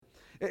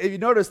If you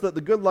notice that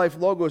the Good Life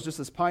logo is just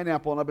this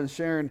pineapple, and I've been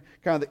sharing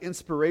kind of the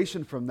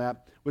inspiration from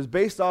that, was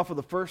based off of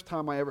the first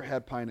time I ever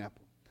had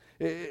pineapple.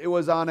 It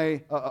was on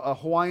a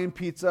Hawaiian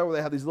pizza where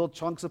they had these little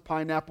chunks of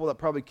pineapple that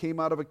probably came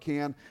out of a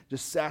can,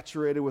 just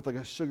saturated with like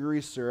a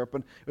sugary syrup.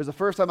 And it was the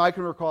first time I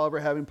can recall ever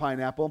having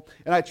pineapple.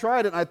 And I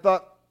tried it, and I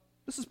thought,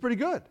 this is pretty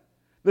good.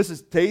 This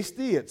is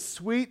tasty. It's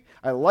sweet.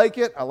 I like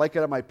it. I like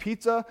it on my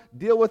pizza.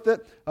 Deal with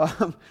it.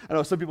 I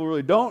know some people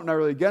really don't, and are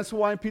really against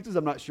Hawaiian pizzas.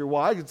 I'm not sure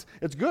why.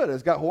 It's good.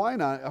 It's got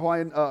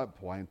Hawaiian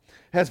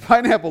has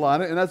pineapple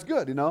on it, and that's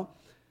good,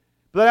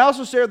 But I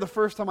also shared the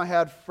first time I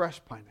had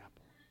fresh pineapple.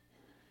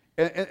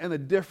 And the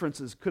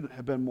differences couldn't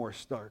have been more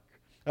stark.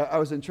 I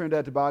was in Trinidad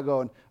and Tobago,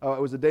 and it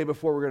was the day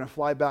before we were going to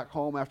fly back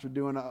home after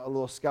doing a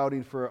little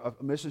scouting for a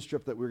mission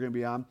trip that we were going to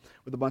be on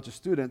with a bunch of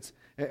students.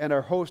 And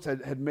our host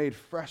had made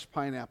fresh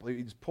pineapple.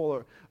 He just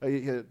pulled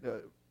it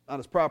on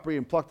his property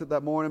and plucked it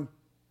that morning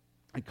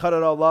and cut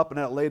it all up and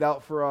had it laid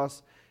out for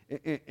us.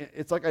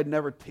 It's like I'd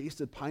never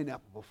tasted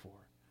pineapple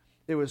before.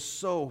 It was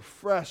so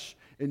fresh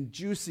and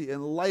juicy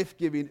and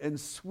life-giving and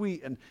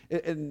sweet,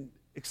 and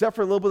except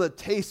for a little bit of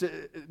taste,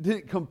 it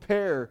didn't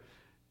compare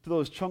to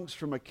those chunks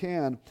from a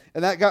can.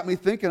 And that got me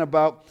thinking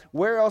about,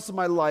 where else in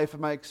my life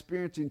am I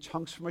experiencing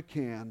chunks from a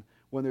can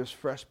when there's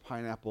fresh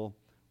pineapple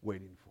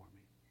waiting for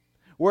me?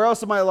 Where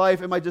else in my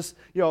life am I just,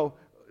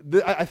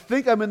 I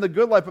think I'm in the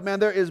good life, but man,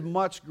 there is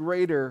much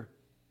greater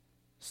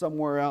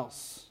somewhere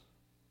else.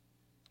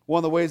 One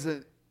of the ways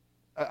that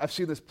I've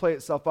seen this play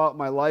itself out in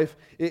my life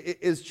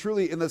is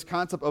truly in this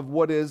concept of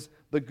what is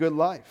the good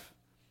life.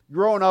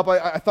 Growing up,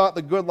 I thought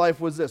the good life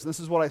was this. This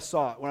is what I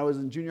saw when I was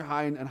in junior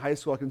high and high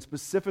school. I can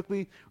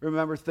specifically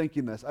remember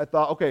thinking this. I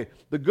thought, okay,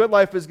 the good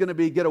life is going to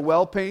be get a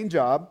well-paying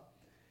job.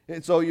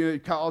 And so your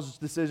college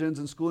decisions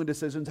and schooling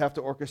decisions have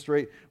to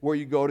orchestrate where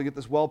you go to get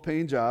this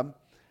well-paying job.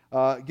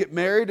 Get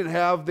married and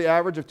have the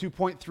average of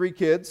 2.3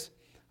 kids.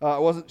 I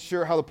wasn't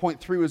sure how the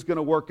 0.3 was going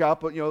to work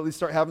out, but at least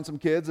start having some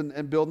kids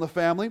and building a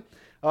family.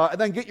 And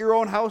then get your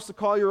own house to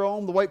call your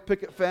own, the white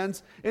picket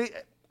fence.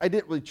 I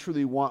didn't really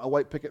truly want a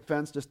white picket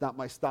fence, just not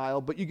my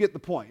style, but you get the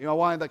point. I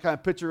wanted that kind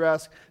of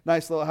picturesque,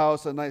 nice little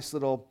house, a nice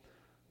little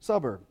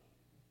suburb.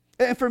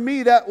 And for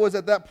me, that was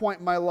at that point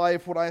in my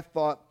life what I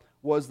thought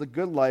was the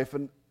good life,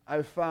 and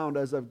I've found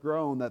as I've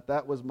grown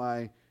that was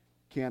my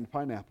canned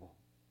pineapple.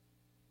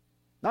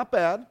 Not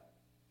bad,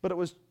 but it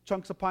was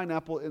chunks of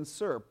pineapple in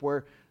syrup,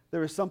 where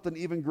there was something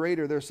even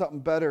greater, there's something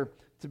better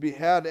to be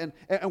had.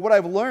 And what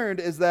I've learned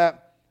is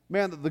that,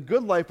 man, the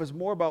good life is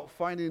more about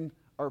finding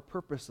our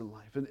purpose in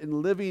life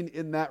and living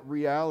in that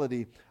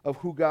reality of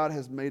who God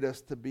has made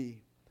us to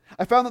be.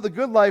 I found that the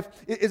good life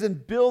is in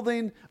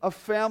building a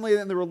family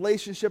and the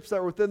relationships that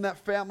are within that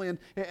family and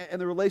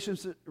the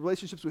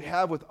relationships we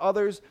have with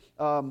others.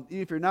 Even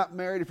if you're not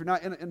married, if you're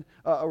not in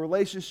a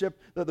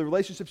relationship, the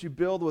relationships you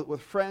build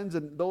with friends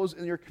and those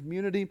in your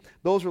community,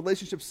 those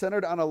relationships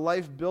centered on a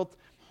life built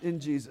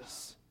in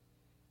Jesus.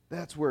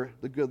 That's where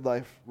the good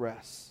life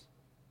rests.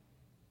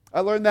 I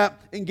learned that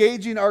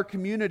engaging our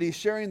community,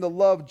 sharing the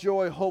love,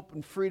 joy, hope,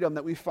 and freedom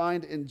that we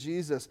find in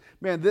Jesus,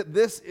 man,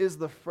 this is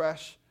the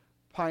fresh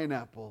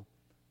pineapple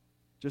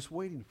just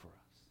waiting for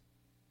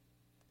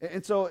us.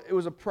 And so it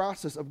was a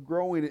process of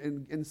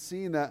growing and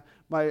seeing that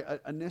my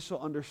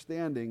initial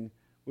understanding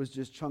was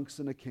just chunks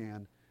in a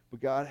can, but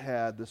God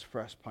had this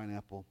fresh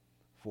pineapple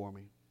for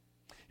me.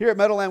 Here at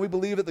Meadowland, we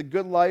believe that the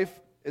good life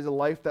is a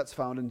life that's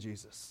found in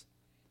Jesus.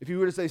 If you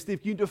were to say,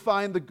 Steve, can you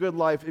define the good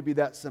life? It'd be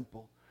that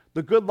simple.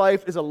 The good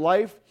life is a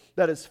life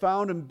that is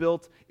found and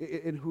built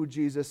in who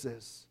Jesus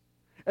is.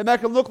 And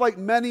that can look like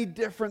many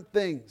different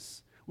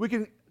things. We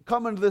can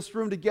come into this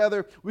room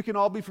together. We can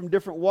all be from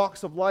different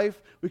walks of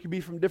life. We can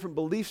be from different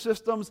belief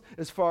systems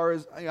as far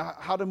as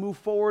how to move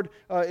forward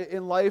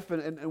in life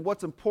and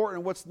what's important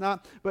and what's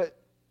not.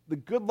 But the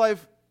good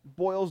life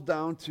boils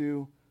down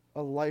to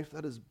a life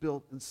that is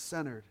built and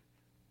centered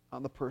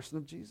on the person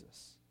of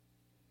Jesus.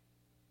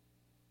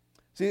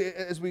 See,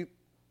 as we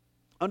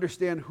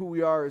understand who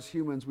we are as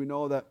humans, we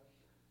know that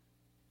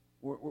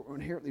we're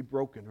inherently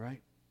broken,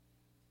 right?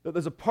 That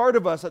there's a part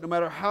of us that no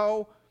matter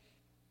how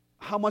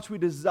much we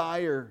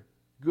desire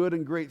good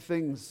and great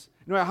things,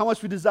 no matter how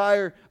much we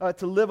desire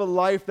to live a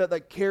life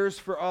that cares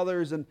for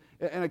others and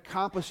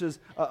accomplishes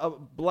a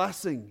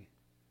blessing,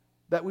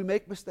 that we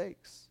make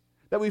mistakes,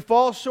 that we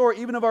fall short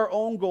even of our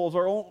own goals,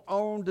 our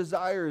own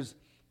desires.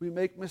 We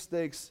make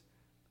mistakes.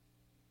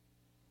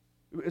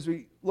 As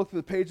we look through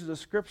the pages of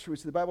Scripture, we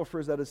see the Bible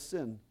refers that as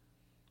sin,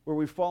 where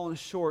we've fallen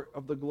short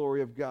of the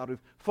glory of God.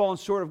 We've fallen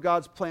short of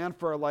God's plan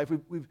for our life.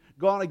 We've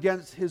gone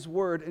against His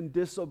word and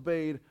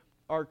disobeyed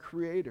our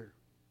Creator.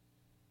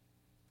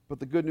 But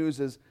the good news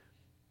is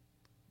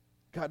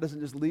God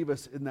doesn't just leave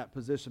us in that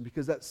position,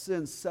 because that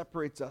sin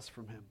separates us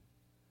from Him.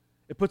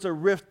 It puts a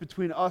rift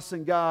between us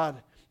and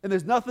God, and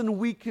there's nothing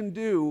we can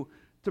do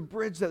to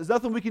bridge that. There's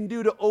nothing we can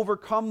do to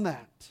overcome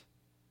that.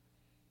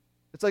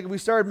 It's like if we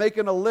started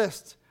making a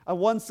list. On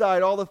one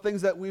side, all the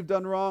things that we've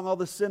done wrong, all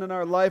the sin in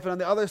our life, and on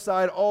the other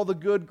side, all the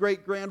good,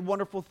 great, grand,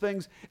 wonderful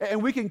things.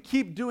 And we can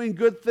keep doing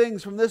good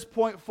things from this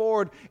point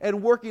forward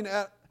and working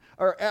at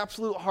our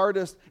absolute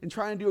hardest in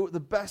trying to do it the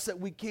best that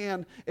we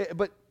can.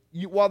 But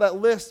while that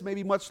list may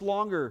be much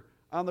longer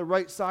on the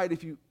right side,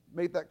 if you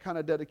make that kind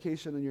of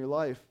dedication in your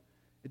life,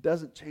 it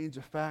doesn't change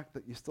the fact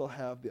that you still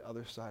have the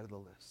other side of the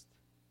list.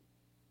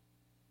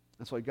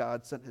 That's why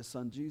God sent his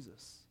son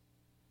Jesus,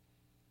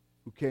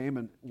 who came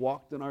and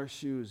walked in our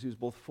shoes. He was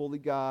both fully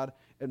God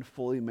and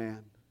fully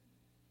man.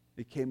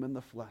 He came in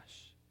the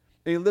flesh.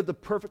 And he lived a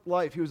perfect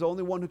life. He was the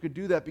only one who could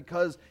do that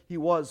because he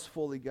was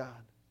fully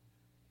God.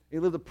 He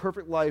lived a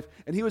perfect life,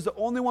 and he was the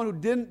only one who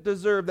didn't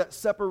deserve that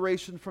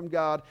separation from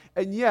God.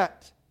 And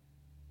yet,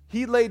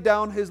 he laid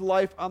down his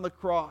life on the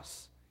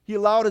cross. He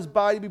allowed his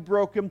body to be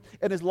broken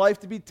and his life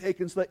to be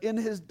taken so that in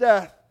his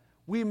death,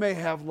 we may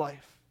have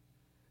life.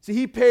 See,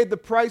 he paid the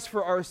price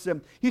for our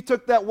sin. He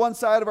took that one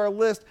side of our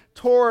list,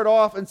 tore it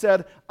off, and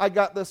said, I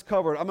got this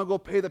covered. I'm going to go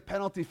pay the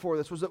penalty for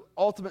this. It was the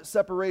ultimate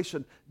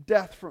separation,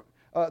 death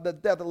the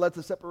death that led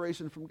to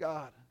separation from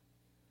God.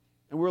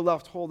 And we're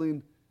left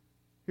holding,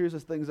 here's the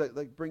things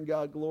that bring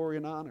God glory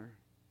and honor.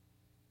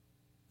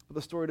 But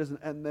the story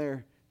doesn't end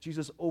there.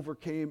 Jesus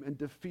overcame and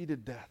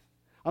defeated death.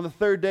 On the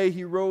third day,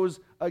 he rose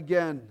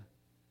again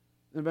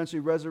and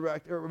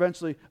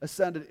eventually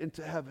ascended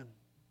into heaven.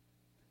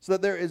 So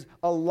that there is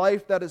a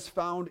life that is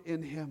found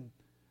in him.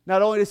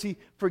 Not only does he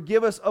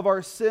forgive us of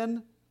our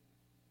sin,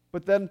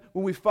 but then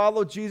when we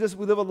follow Jesus,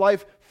 we live a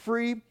life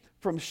free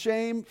from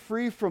shame,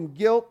 free from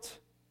guilt,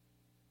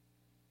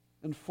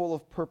 and full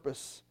of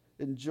purpose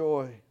and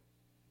joy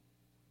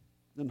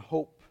and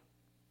hope.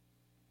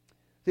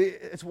 See,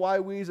 it's why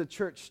we as a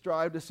church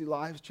strive to see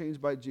lives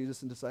changed by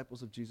Jesus and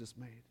disciples of Jesus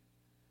made.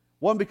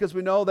 One, because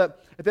we know that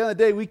at the end of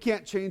the day, we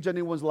can't change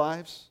anyone's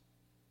lives,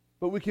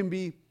 but we can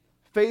be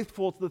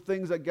faithful to the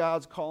things that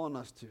God's calling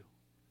us to,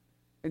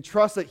 and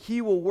trust that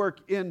he will work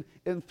in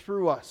and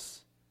through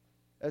us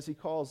as he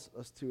calls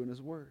us to in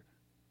his word.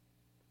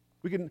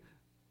 We can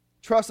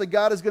trust that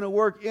God is going to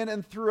work in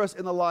and through us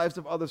in the lives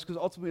of others, because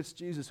ultimately it's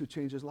Jesus who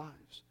changes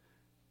lives.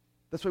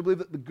 That's why I believe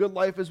that the good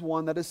life is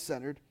one that is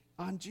centered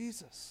on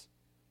Jesus.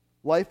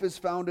 Life is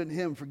found in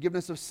him.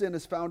 Forgiveness of sin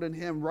is found in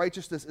him.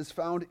 Righteousness is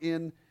found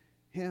in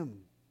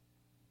him.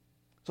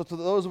 So to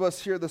those of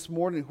us here this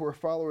morning who are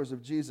followers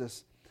of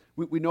Jesus,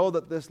 we know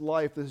that this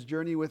life, this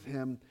journey with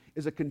him,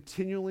 is a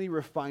continually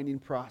refining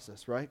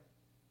process, right?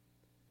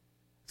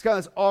 It's kind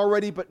of this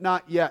already but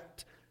not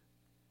yet.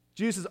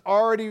 Jesus has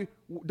already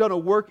done a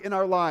work in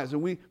our lives.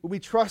 And when we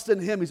trust in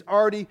him, he's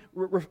already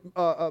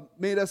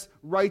made us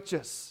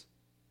righteous.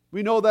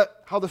 We know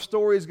that how the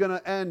story is going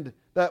to end,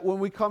 that when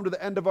we come to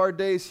the end of our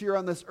days here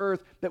on this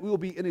earth, that we will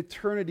be in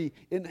eternity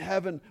in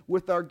heaven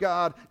with our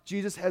God.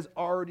 Jesus has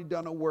already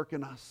done a work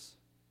in us.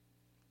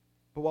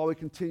 But while we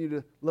continue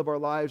to live our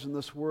lives in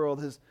this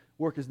world, his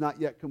work is not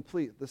yet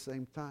complete at the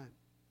same time.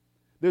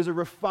 There's a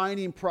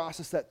refining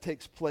process that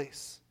takes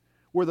place,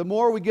 where the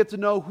more we get to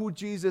know who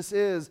Jesus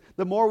is,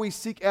 the more we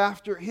seek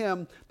after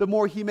him, the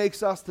more he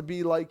makes us to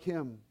be like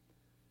him.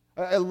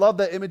 I love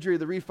that imagery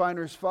of the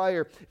refiner's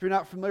fire. If you're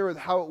not familiar with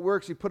how it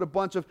works, you put a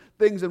bunch of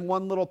things in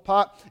one little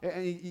pot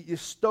and you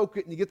stoke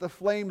it and you get the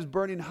flames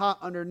burning hot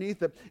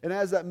underneath it. And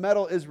as that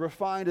metal is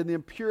refined and the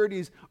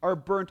impurities are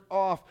burnt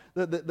off,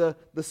 the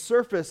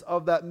surface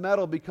of that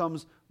metal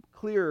becomes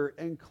clearer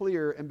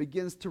and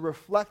begins to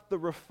reflect the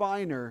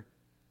refiner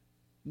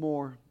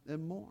more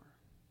and more.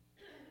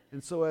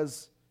 And so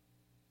as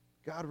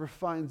God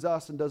refines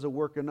us and does a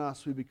work in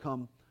us, we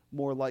become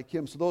more like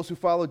him. So those who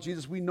follow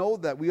Jesus, we know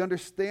that. We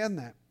understand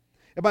that.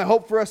 And my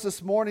hope for us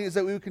this morning is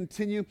that we will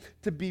continue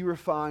to be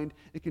refined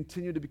and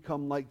continue to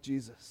become like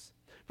Jesus.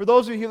 For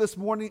those of you here this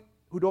morning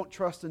who don't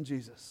trust in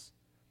Jesus,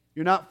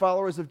 you're not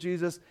followers of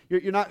Jesus,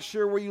 you're not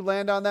sure where you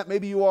land on that.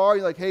 Maybe you are.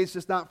 You're like, hey, it's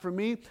just not for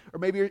me. Or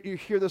maybe you're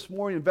here this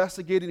morning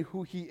investigating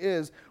who he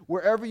is.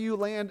 Wherever you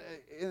land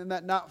in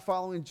that not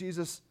following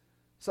Jesus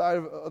side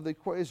of the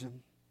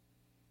equation,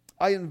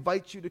 I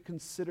invite you to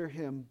consider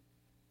him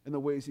in the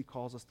ways he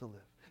calls us to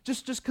live.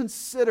 Just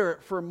consider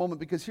it for a moment,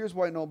 because here's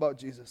what I know about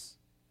Jesus.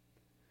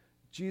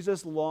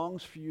 Jesus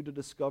longs for you to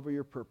discover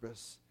your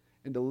purpose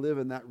and to live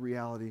in that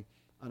reality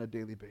on a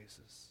daily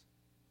basis.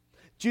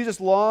 Jesus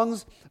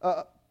longs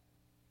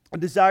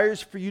and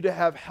desires for you to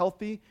have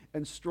healthy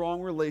and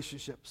strong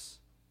relationships.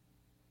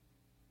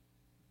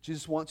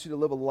 Jesus wants you to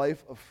live a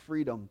life of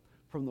freedom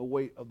from the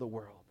weight of the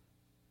world.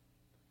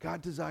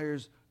 God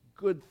desires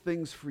good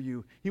things for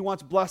you. He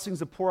wants blessings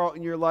to pour out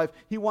in your life.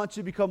 He wants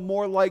you to become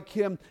more like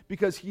him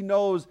because he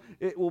knows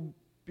it will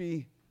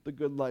be the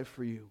good life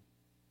for you.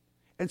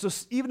 And so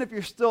even if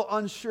you're still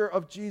unsure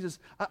of Jesus,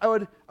 I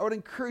would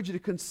encourage you to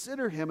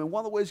consider him. And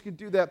one of the ways you can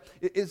do that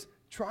is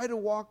try to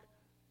walk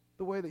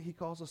the way that he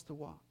calls us to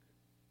walk.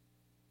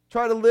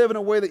 Try to live in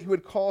a way that he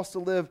would call us to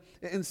live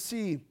and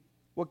see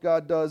what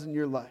God does in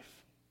your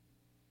life.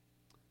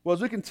 Well,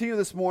 as we continue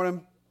this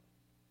morning,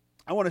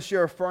 I want to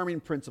share a farming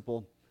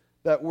principle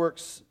that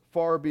works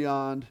far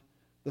beyond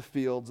the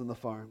fields and the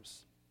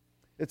farms.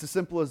 It's as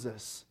simple as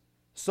this: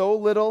 sow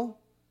little,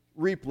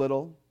 reap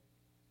little;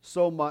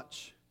 sow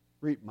much,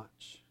 reap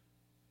much.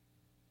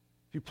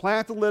 If you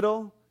plant a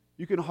little,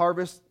 you can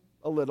harvest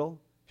a little.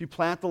 If If you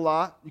plant a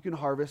lot, you can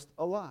harvest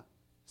a lot.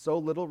 Sow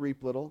little,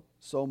 reap little.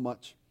 Sow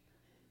much,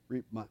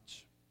 reap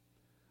much.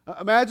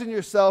 Imagine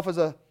yourself as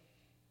a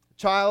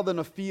child in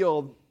a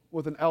field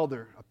with an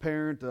elder, a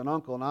parent, an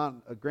uncle, an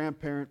aunt, a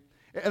grandparent.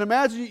 And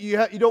imagine you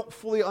don't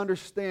fully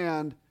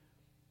understand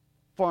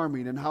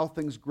farming and how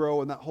things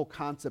grow and that whole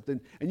concept.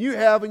 And you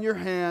have in your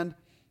hand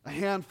a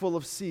handful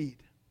of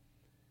seed.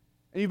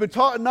 And you've been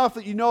taught enough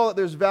that you know that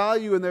there's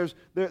value and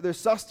there's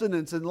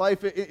sustenance and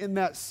life in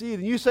that seed.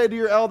 And you say to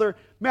your elder,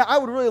 man, I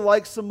would really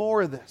like some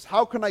more of this.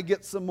 How can I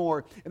get some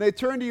more? And they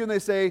turn to you and they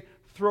say,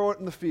 throw it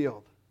in the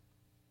field.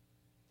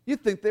 You'd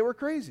think they were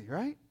crazy,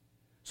 right?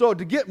 So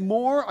to get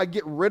more, I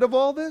get rid of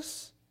all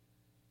this?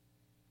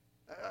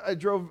 I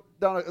drove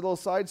down a little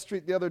side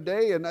street the other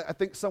day, and I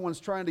think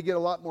someone's trying to get a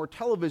lot more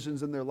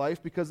televisions in their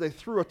life because they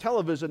threw a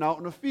television out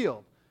in a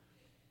field.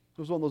 It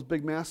was one of those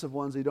big, massive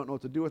ones that you don't know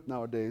what to do with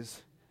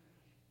nowadays.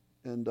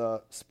 And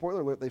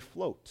spoiler alert, they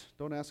float.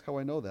 Don't ask how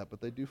I know that,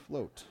 but they do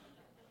float.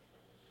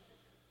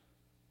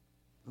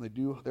 And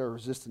they're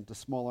resistant to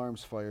small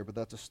arms fire, but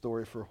that's a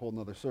story for a whole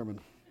nother sermon.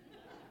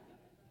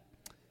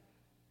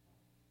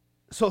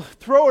 So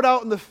throw it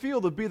out in the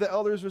field would be the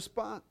elder's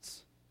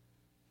response.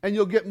 And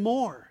you'll get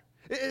more.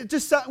 It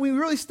just, when we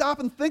really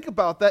stop and think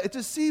about that, it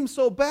just seems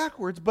so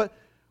backwards. But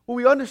when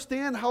we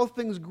understand how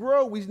things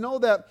grow, we know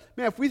that,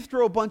 man, if we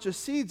throw a bunch of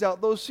seeds out,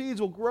 those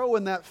seeds will grow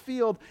in that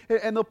field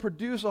and they'll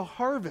produce a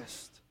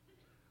harvest.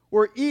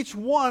 Where each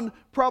one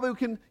probably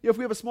can, if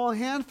we have a small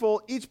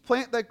handful, each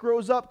plant that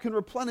grows up can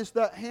replenish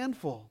that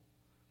handful.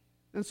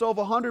 And so if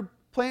 100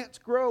 plants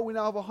grow, we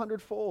now have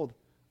 100-fold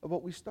of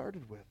what we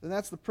started with. And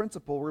that's the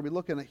principle we're going to be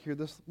looking at here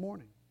this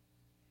morning.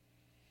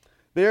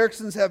 The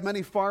Ericksons have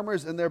many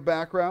farmers in their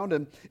background,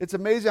 and it's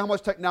amazing how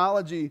much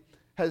technology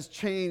has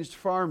changed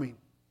farming.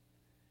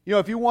 You know,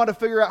 if you want to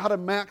figure out how to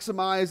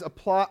maximize a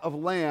plot of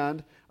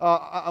land,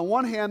 on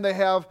one hand they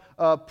have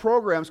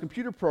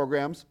computer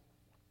programs,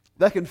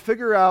 that can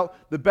figure out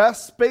the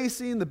best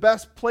spacing, the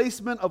best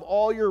placement of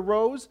all your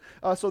rows,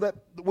 so that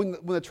when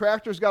the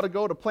tractor's got to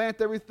go to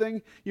plant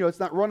everything, you know, it's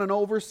not running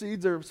over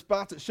seeds or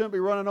spots that shouldn't be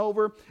running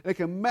over, and it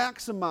can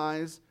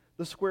maximize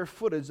the square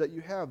footage that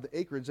you have, the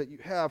acreage that you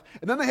have.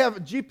 And then they have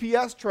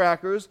GPS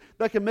trackers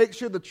that can make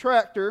sure the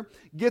tractor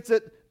gets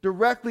it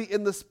directly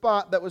in the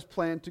spot that was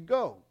planned to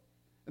go.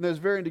 And there's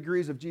varying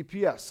degrees of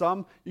GPS.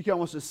 Some, you can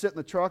almost just sit in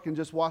the truck and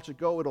just watch it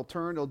go. It'll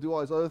turn, it'll do all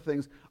these other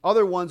things.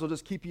 Other ones will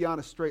just keep you on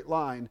a straight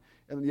line.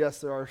 And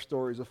yes, there are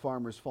stories of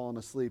farmers falling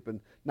asleep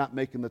and not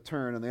making the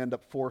turn, and they end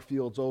up 4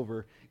 fields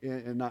over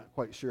and not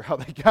quite sure how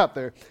they got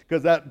there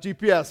because that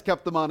GPS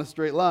kept them on a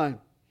straight line.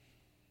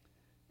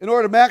 In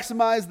order to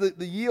maximize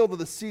the yield of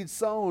the seed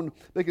sown,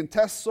 they can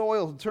test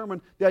soil, determine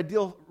the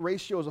ideal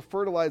ratios of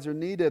fertilizer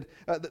needed.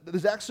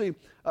 There's actually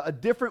a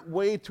different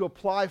way to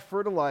apply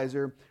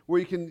fertilizer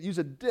where you can use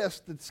a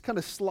disc to kind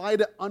of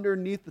slide it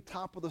underneath the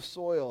top of the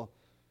soil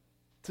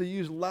to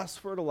use less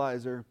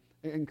fertilizer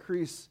and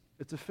increase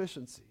its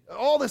efficiency.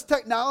 All this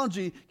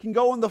technology can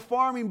go into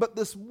farming, but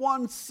this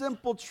one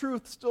simple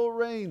truth still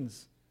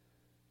reigns.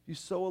 If you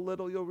sow a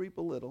little, you'll reap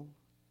a little.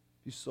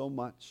 If you sow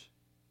much,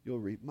 you'll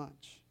reap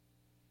much.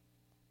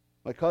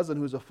 My cousin,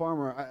 who's a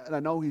farmer, and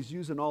I know he's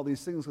using all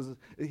these things because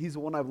he's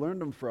the one I've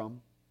learned them from.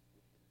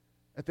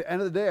 At the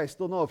end of the day, I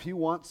still know if he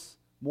wants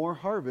more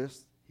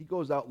harvest, he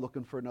goes out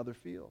looking for another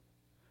field,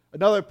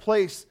 another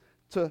place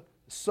to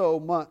sow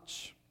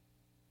much.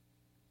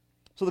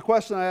 So the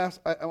question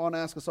I want to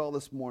ask us all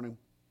this morning,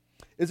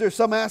 is there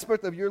some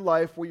aspect of your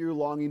life where you're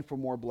longing for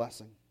more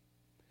blessing?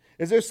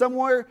 Is there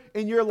somewhere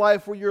in your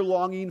life where you're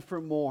longing for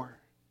more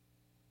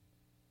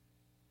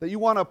that you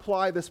want to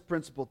apply this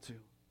principle to?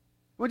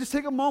 Well, just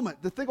take a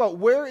moment to think about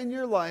where in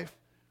your life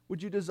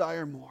would you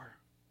desire more?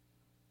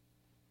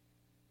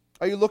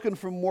 Are you looking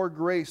for more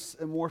grace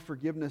and more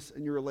forgiveness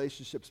in your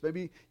relationships?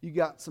 Maybe you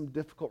got some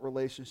difficult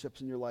relationships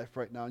in your life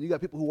right now, and you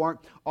got people who aren't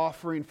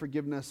offering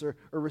forgiveness or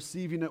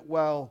receiving it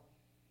well.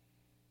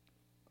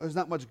 There's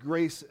not much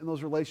grace in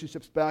those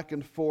relationships back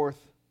and forth,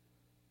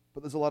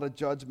 but there's a lot of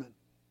judgment.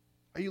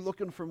 Are you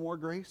looking for more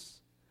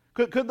grace?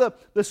 Could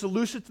the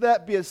solution to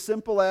that be as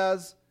simple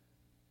as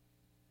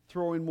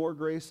throwing more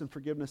grace and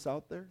forgiveness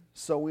out there,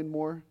 sowing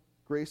more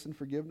grace and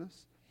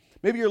forgiveness?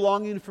 Maybe you're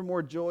longing for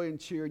more joy and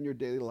cheer in your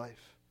daily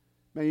life.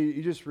 Maybe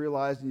you just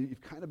realize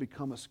you've kind of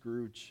become a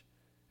Scrooge.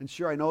 And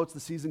sure, I know it's the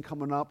season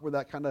coming up where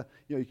that kind of,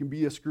 you can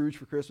be a Scrooge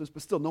for Christmas,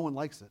 but still no one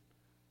likes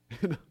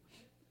it.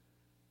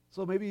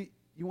 So maybe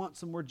you want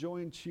some more joy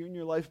and cheer in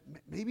your life.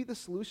 Maybe the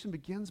solution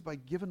begins by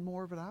giving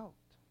more of it out.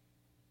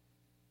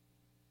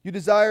 You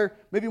desire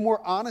maybe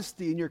more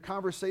honesty in your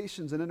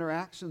conversations and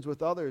interactions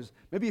with others.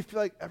 Maybe you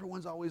feel like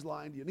everyone's always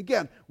lying to you. And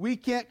again, we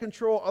can't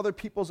control other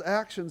people's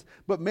actions,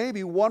 but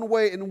maybe one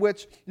way in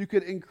which you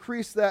could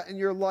increase that in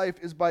your life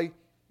is by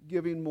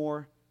giving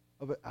more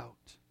of it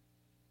out.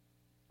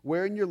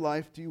 Where in your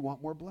life do you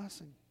want more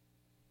blessing?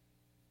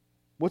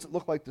 What's it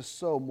look like to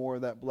sow more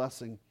of that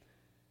blessing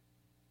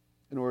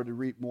in order to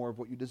reap more of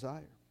what you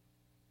desire?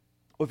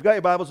 Well, if you've got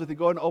your Bibles with you,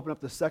 go ahead and open up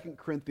to 2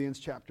 Corinthians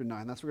chapter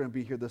 9. That's where we're going to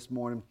be here this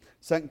morning.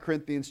 2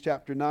 Corinthians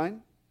chapter 9.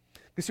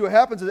 Because see, what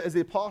happens is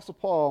the Apostle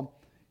Paul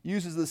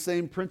uses the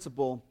same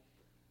principle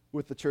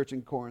with the church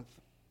in Corinth.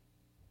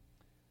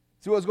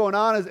 See, what's going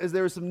on is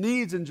there were some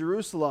needs in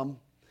Jerusalem,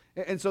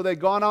 and so they'd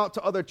gone out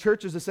to other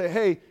churches to say,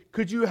 hey,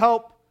 could you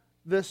help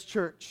this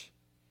church?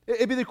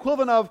 It'd be the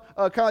equivalent of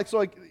kind of like, so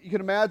like you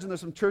can imagine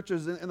there's some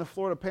churches in the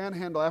Florida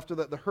Panhandle after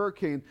the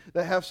hurricane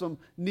that have some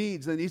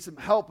needs, they need some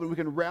help, and we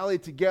can rally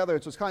together.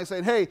 So it's kind of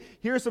saying, hey,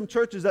 here's some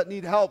churches that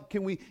need help.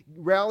 Can we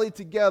rally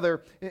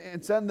together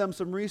and send them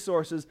some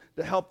resources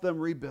to help them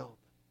rebuild?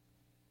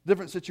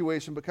 Different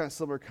situation, but kind of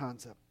similar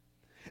concept.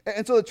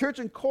 And so the church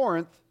in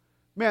Corinth,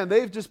 man,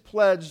 they've just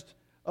pledged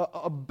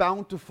a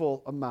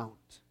bountiful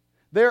amount.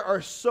 They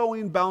are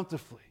sowing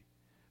bountifully.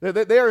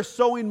 They are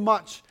sowing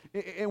much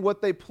in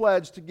what they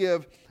pledge to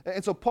give.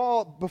 And so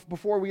Paul,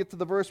 before we get to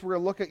the verse we're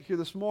going to look at here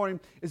this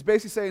morning, is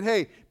basically saying,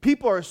 hey,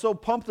 people are so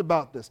pumped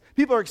about this.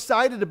 People are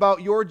excited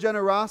about your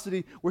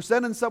generosity. We're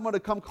sending someone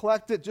to come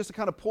collect it just to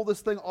kind of pull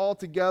this thing all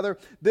together.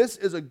 This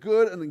is a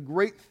good and a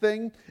great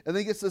thing. And then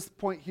he gets to this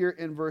point here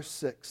in verse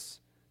 6.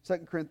 2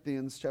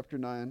 Corinthians chapter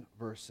 9,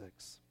 verse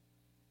 6.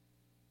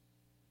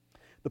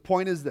 The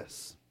point is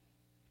this.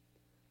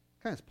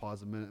 Kind of just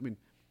pause a minute. I mean,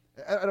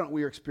 I don't know what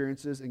your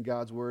experience is in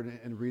God's Word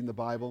and reading the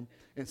Bible.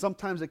 And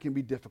sometimes it can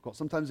be difficult.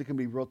 Sometimes it can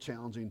be real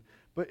challenging.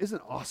 But isn't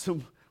it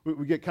awesome?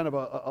 We get kind of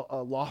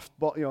a loft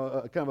ball,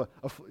 kind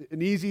of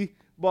an easy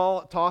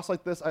ball toss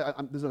like this.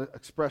 There's an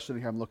expression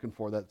here I'm looking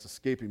for that's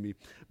escaping me.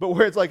 But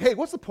where it's like, hey,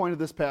 what's the point of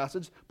this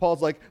passage?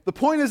 Paul's like, the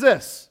point is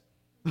this.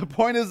 The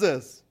point is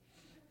this.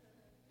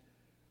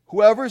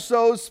 Whoever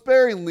sows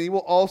sparingly will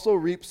also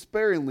reap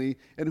sparingly,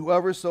 and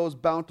whoever sows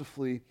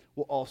bountifully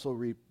will also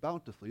reap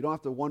bountifully. You don't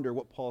have to wonder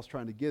what Paul's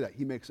trying to get at.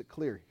 He makes it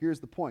clear.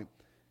 Here's the point.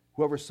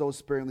 Whoever sows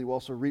sparingly will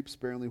also reap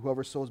sparingly.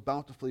 Whoever sows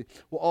bountifully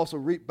will also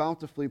reap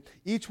bountifully.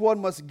 Each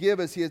one must give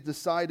as he has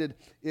decided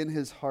in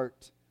his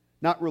heart,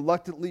 not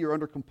reluctantly or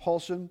under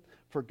compulsion,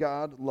 for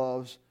God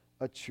loves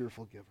a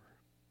cheerful giver.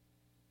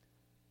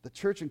 The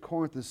church in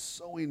Corinth is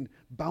sowing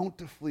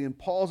bountifully, and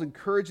Paul's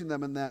encouraging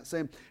them in that,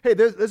 saying, hey,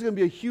 there's going to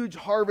be a huge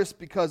harvest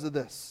because of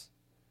this.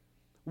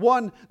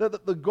 One,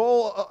 that the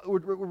goal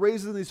we're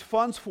raising these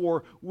funds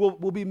for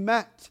will be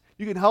met.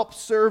 You can help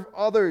serve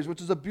others,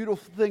 which is a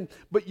beautiful thing.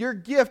 But your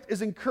gift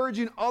is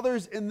encouraging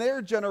others in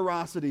their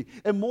generosity,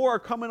 and more are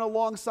coming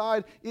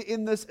alongside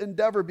in this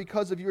endeavor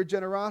because of your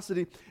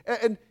generosity.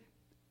 And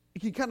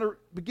you can kind of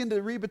begin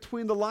to read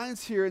between the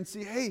lines here and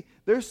see, hey,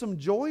 there's some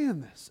joy in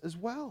this as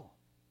well.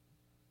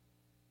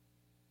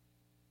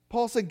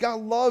 Paul said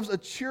God loves a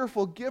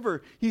cheerful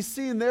giver. He's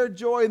seeing their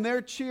joy and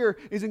their cheer.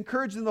 He's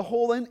encouraging the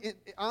whole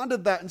onto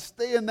that and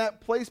stay in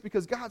that place,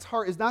 because God's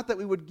heart is not that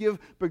we would give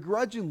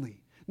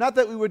begrudgingly, not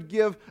that we would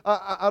give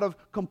out of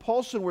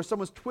compulsion where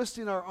someone's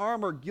twisting our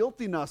arm or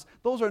guilting us.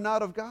 Those are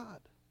not of God.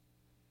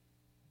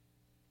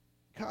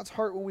 God's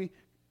heart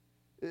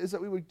is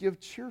that we would give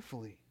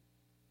cheerfully,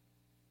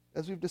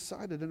 as we've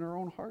decided in our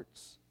own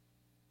hearts.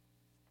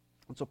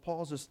 And so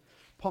Paul's just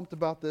pumped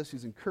about this.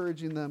 He's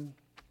encouraging them.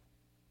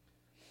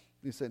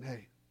 He said,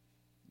 hey,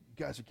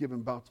 you guys are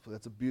giving bountifully.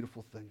 That's a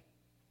beautiful thing.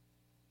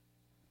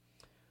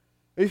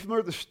 Are you familiar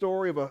with the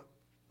story of a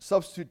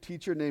substitute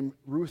teacher named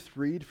Ruth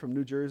Reed from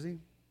New Jersey?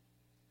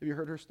 Have you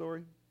heard her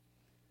story?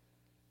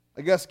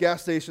 I guess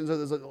gas stations,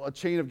 there's a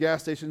chain of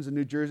gas stations in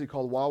New Jersey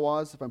called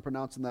Wawa's, if I'm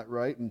pronouncing that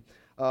right. And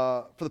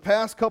for the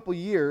past couple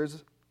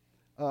years,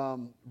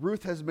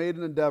 Ruth has made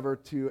an endeavor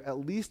to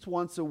at least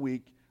once a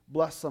week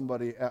bless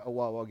somebody at a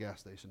Wawa gas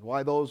station.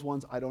 Why those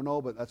ones, I don't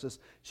know, but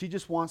she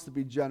just wants to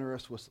be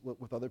generous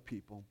with other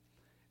people.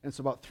 And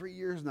so about 3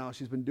 years now,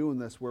 she's been doing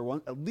this,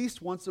 where at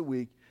least once a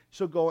week,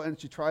 she'll go and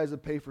she tries to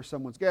pay for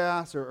someone's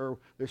gas or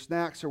their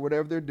snacks or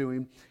whatever they're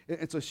doing.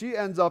 And so she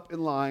ends up in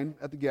line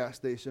at the gas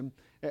station,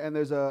 and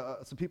there's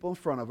some people in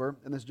front of her,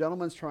 and this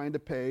gentleman's trying to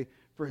pay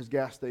for his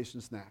gas station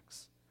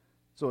snacks.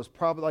 So it's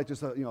probably like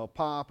just a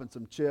pop and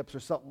some chips or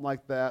something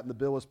like that, and the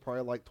bill was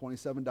probably like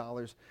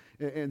 $27.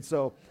 And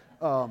so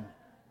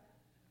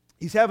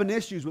he's having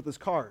issues with his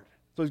card.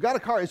 So he's got a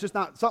card, it's just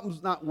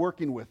something's not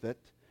working with it.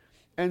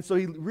 And so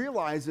he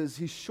realizes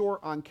he's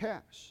short on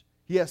cash.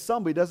 He has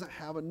some, but he doesn't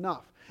have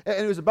enough. And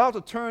he was about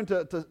to turn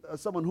to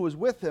someone who was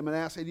with him and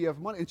ask, hey, do you have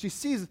money? And she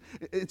sees,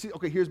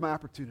 okay, here's my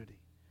opportunity.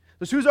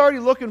 So she was already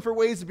looking for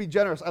ways to be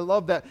generous. I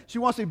love that. She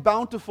wants to be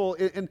bountiful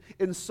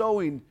in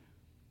sowing.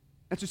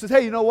 And she says,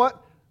 hey, you know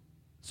what?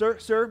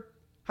 Sir,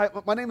 hi,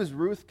 my name is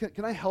Ruth.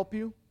 Can I help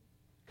you?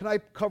 Can I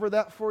cover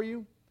that for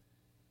you?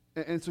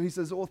 And so he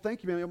says, well,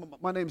 thank you, man.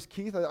 My name's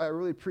Keith. I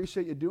really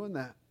appreciate you doing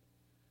that.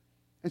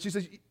 And she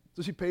says,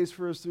 so she pays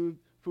for his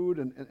food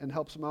and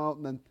helps him out.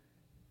 And then,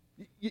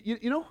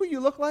 you know who you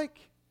look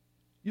like?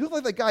 You look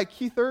like that guy,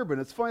 Keith Urban.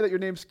 It's funny that your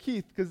name's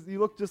Keith because you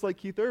look just like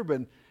Keith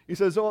Urban. He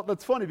says, oh,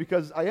 that's funny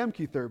because I am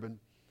Keith Urban.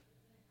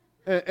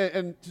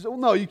 And she said, well,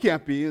 no, you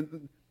can't be.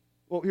 And,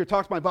 well, here,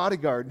 talk to my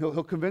bodyguard, and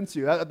he'll convince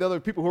you. The other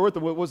people who were with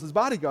him was his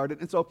bodyguard.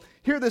 And so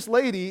here this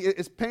lady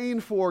is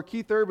paying for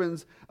Keith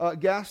Urban's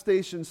gas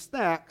station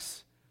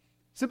snacks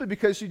simply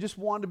because she just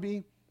wanted to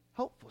be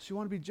helpful. She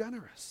wanted to be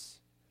generous.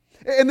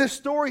 And this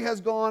story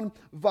has gone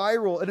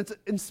viral, and it's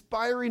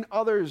inspiring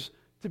others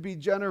to be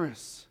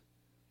generous.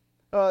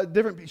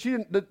 She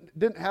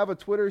didn't have a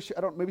Twitter.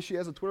 Maybe she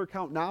has a Twitter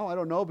account now. I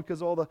don't know,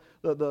 because all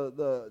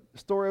the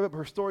story of it.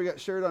 Her story got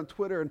shared on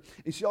Twitter,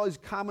 and she always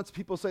comments,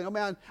 people saying, "Oh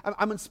man,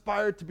 I'm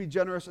inspired to be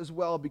generous as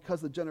well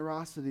because of the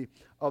generosity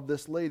of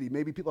this lady."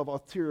 Maybe people have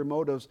ulterior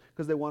motives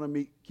because they want to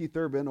meet Keith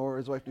Urban or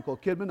his wife Nicole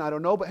Kidman. I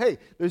don't know, but hey,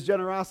 there's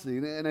generosity,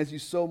 and as you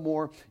sow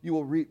more, you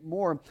will reap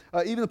more.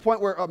 Even the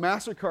point where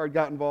MasterCard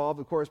got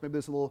involved. Of course, maybe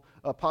there's a little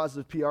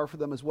positive PR for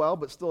them as well,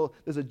 but still,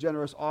 there's a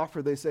generous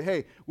offer. They say,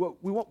 "Hey, we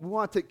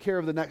want to take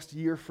care of the next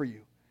year for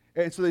you."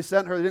 And so they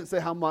sent her, they didn't say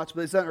how much,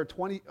 but they sent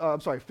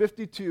her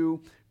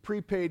 52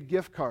 prepaid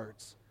gift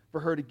cards for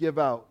her to give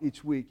out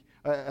each week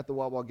at the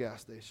Wawa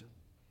gas station.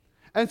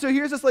 And so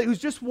here's this lady who's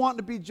just wanting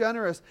to be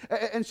generous,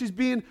 and she's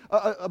being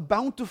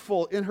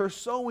bountiful in her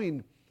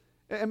sowing.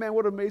 And man,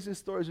 what amazing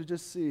stories to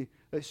just see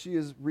that she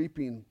is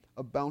reaping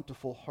a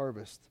bountiful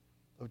harvest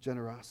of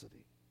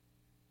generosity.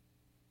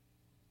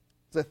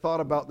 As I thought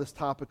about this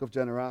topic of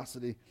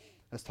generosity,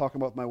 I was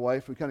talking about my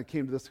wife, we kind of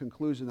came to this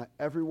conclusion that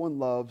everyone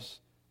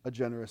loves a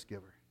generous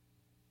giver,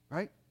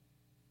 right?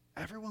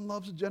 Everyone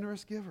loves a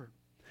generous giver.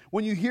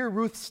 When you hear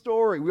Ruth's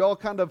story, we all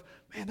kind of,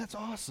 man, that's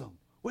awesome.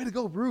 Way to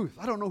go, Ruth.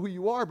 I don't know who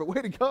you are, but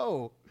way to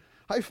go.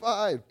 High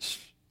five.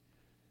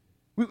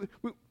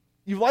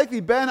 You've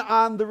likely been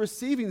on the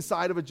receiving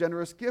side of a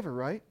generous giver,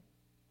 right?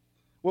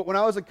 When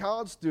I was a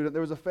college student,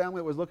 there was a family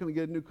that was looking to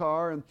get a new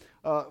car, and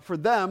for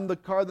them, the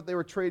car that they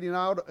were trading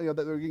out, that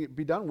they were going to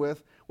be done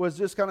with, was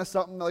just kind of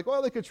something like,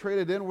 well, they could trade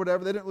it in or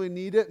whatever. They didn't really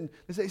need it, and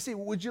they say, "See,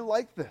 would you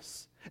like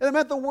this?" And it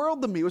meant the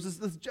world to me. It was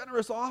this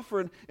generous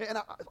offer, and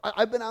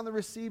I've been on the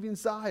receiving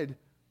side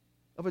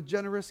of a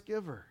generous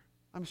giver.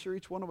 I'm sure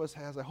each one of us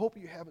has. I hope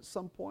you have at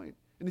some point.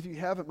 And if you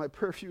haven't, my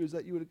prayer for you is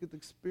that you would get to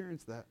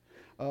experience that.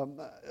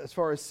 As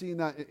far as seeing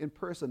that in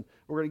person,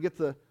 we're going to get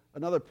to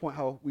another point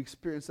how we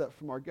experience that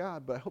from our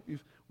God, but I hope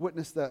you've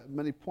witnessed that at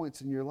many points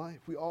in your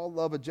life. We all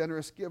love a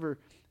generous giver,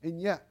 and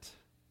yet,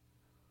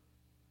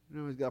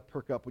 you always got to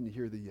perk up when you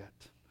hear the yet.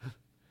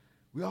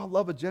 We all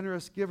love a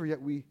generous giver, yet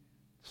we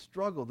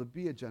struggle to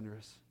be a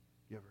generous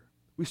giver.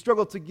 We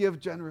struggle to give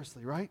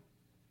generously, right?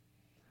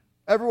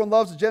 Everyone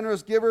loves a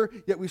generous giver,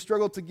 yet we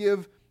struggle to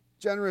give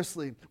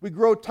generously. We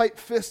grow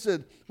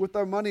tight-fisted with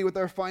our money, with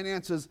our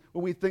finances,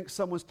 when we think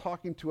someone's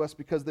talking to us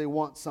because they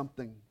want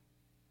something,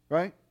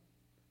 right?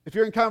 If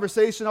you're in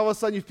conversation, all of a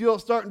sudden you feel it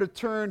starting to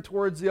turn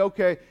towards the,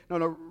 okay, no,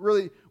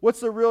 really,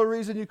 what's the real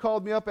reason you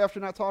called me up after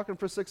not talking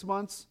for 6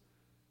 months?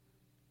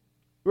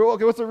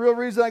 Okay, what's the real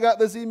reason I got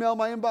this email in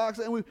my inbox?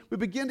 And we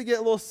begin to get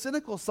a little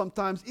cynical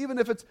sometimes, even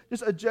if it's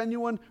just a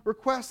genuine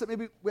request that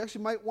maybe we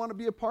actually might want to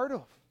be a part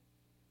of.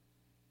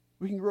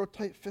 We can grow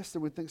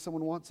tight-fisted when we think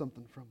someone wants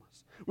something from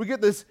us. We get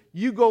this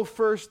you go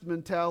first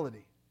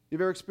mentality.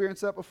 You've ever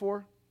experienced that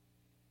before?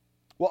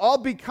 Well, I'll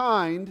be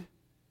kind,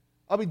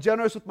 I'll be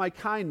generous with my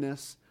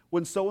kindness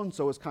when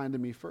so-and-so is kind to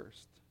me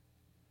first.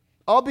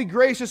 I'll be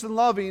gracious and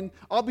loving,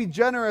 I'll be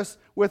generous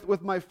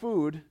with my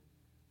food,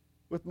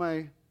 with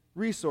my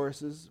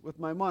resources, with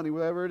my money,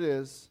 whatever it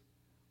is,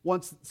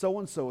 once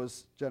so-and-so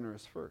is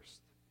generous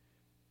first.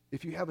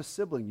 If you have a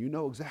sibling, you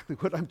know exactly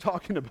what I'm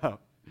talking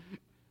about.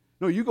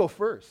 No, you go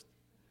first.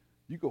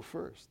 You go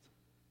first.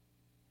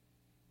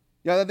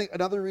 Yeah, I think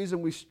another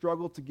reason we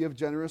struggle to give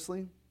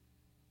generously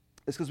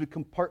is because we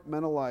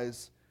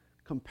compartmentalize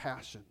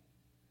compassion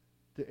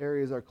to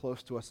areas that are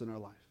close to us in our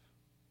life.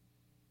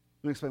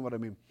 Let me explain what I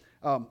mean.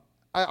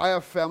 I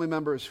have family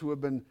members who have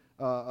been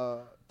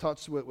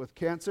touched with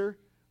cancer.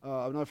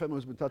 Another family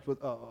who's been touched with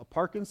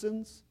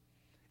Parkinson's.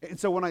 And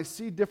so when I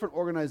see different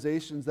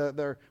organizations that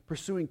they're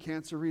pursuing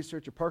cancer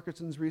research or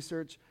Parkinson's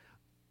research,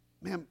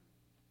 man,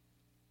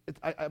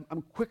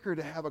 I'm quicker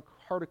to have a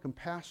heart of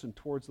compassion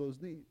towards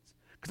those needs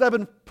because I've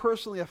been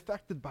personally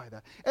affected by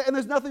that. And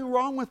there's nothing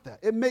wrong with that.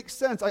 It makes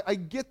sense. I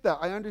get that.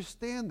 I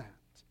understand that.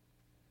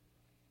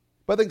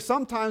 But I think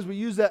sometimes we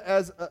use that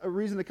as a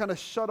reason to kind of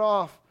shut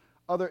off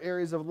other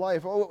areas of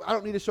life. Oh, I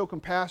don't need to show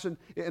compassion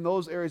in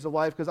those areas of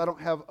life because I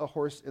don't have a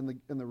horse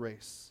in the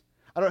race.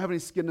 I don't have any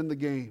skin in the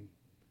game.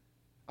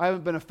 I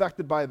haven't been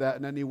affected by that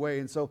in any way.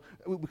 And so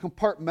we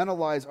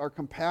compartmentalize our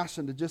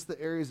compassion to just the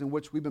areas in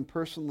which we've been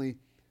personally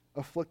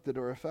afflicted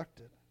or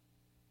affected.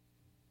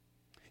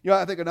 You know,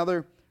 I think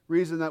another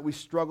reason that we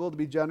struggle to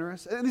be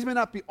generous, and these may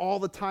not be all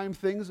the time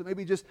things, but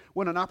maybe just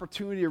when an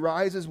opportunity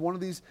arises, one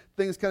of these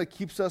things kind of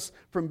keeps us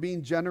from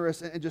being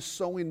generous and just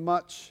sowing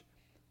much.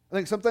 I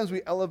think sometimes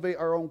we elevate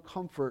our own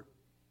comfort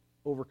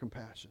over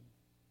compassion.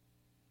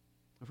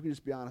 If we can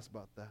just be honest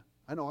about that.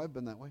 I know I've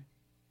been that way.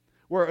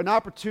 Where an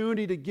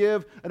opportunity to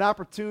give, an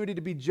opportunity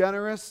to be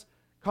generous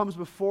comes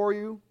before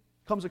you,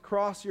 comes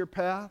across your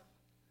path,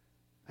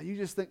 and you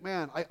just think,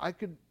 man, I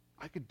could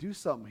do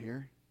something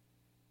here,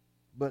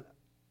 but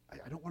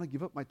I don't want to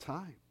give up my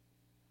time.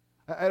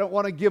 I don't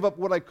want to give up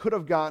what I could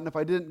have gotten if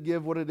I didn't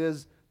give what it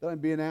is that I'm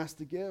being asked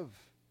to give.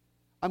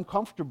 I'm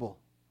comfortable.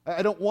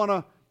 I don't want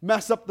to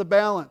mess up the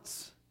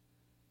balance.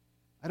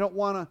 I don't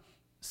want to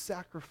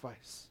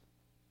sacrifice.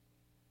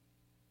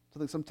 So I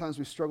think sometimes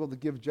we struggle to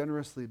give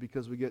generously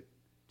because we get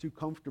too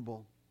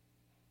comfortable,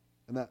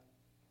 and that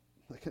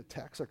that can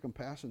tax our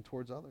compassion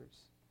towards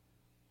others.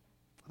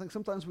 I think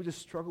sometimes we just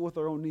struggle with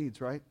our own needs,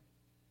 right?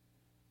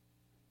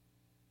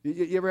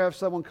 You ever have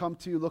someone come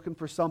to you looking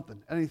for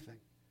something, anything,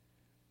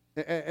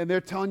 and they're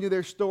telling you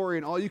their story,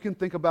 and all you can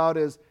think about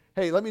is,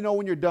 hey, let me know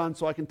when you're done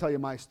so I can tell you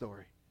my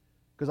story,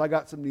 because I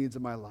got some needs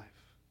in my life,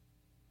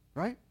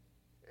 right?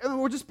 And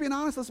we're just being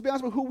honest. Let's be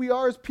honest with who we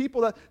are as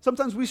people, that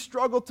sometimes we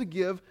struggle to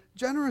give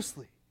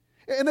generously.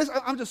 And this,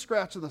 I'm just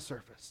scratching the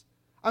surface.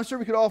 I'm sure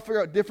we could all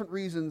figure out different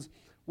reasons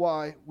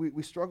why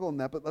we struggle in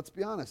that, but let's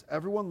be honest.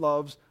 Everyone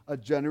loves a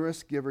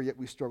generous giver, yet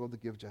we struggle to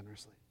give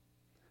generously.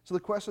 So the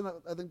question that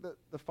I think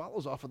that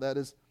follows off of that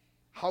is,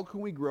 how can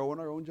we grow in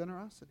our own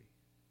generosity?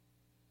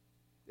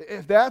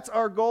 If that's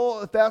our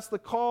goal, if that's the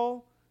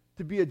call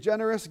to be a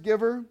generous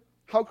giver,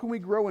 how can we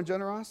grow in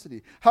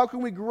generosity? How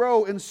can we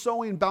grow in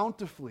sowing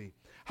bountifully?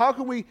 How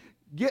can we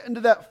get into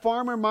that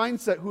farmer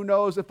mindset who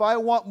knows if I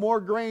want more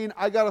grain,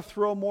 I got to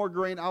throw more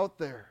grain out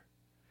there?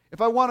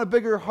 If I want a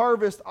bigger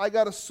harvest, I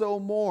got to sow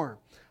more.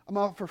 I'm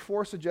out for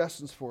 4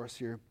 suggestions for us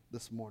here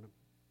this morning.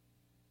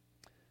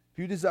 If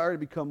you desire to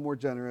become more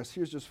generous,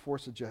 here's just 4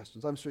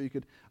 suggestions. I'm sure you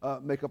could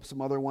make up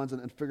some other ones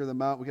and figure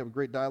them out. We have a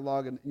great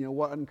dialogue, and you know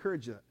what? I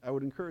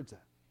would encourage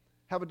that.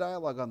 Have a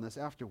dialogue on this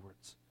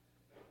afterwards.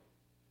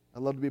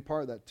 I'd love to be a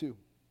part of that too.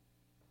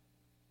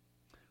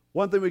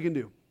 One thing we can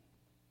do,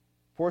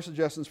 4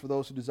 suggestions for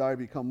those who desire to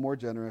become more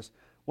generous.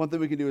 One thing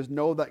we can do is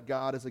know that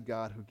God is a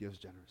God who gives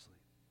generously.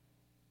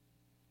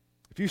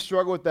 If you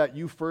struggle with that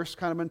you first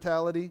kind of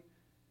mentality,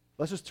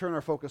 let's just turn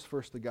our focus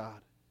first to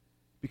God,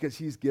 because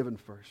He's given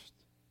first.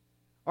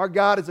 Our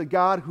God is a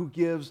God who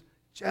gives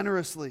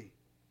generously.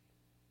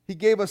 He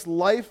gave us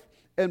life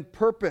and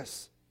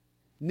purpose,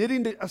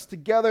 knitting us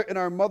together in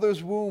our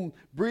mother's womb,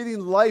 breathing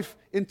life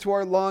into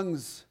our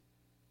lungs,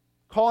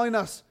 calling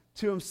us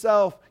to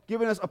Himself,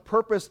 giving us a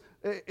purpose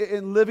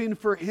in living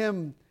for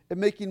Him and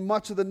making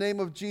much of the name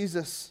of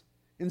Jesus,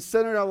 and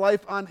centering our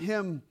life on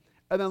Him,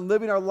 and then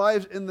living our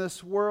lives in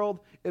this world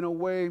in a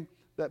way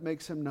that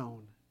makes Him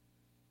known,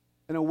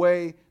 in a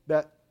way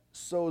that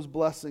sows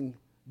blessing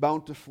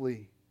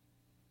bountifully.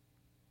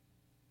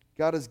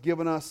 God has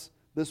given us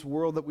this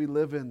world that we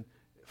live in,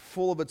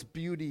 full of its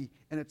beauty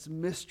and its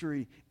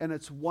mystery and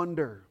its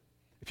wonder.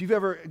 If you've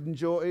ever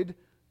enjoyed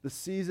the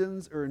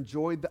seasons or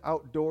enjoyed the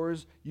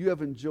outdoors, you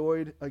have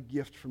enjoyed a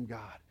gift from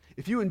God.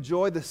 If you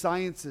enjoy the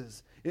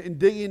sciences and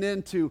digging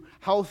into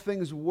how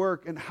things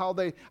work and how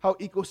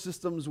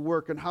ecosystems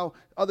work and how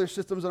other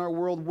systems in our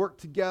world work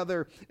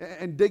together,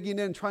 and digging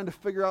in, trying to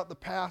figure out the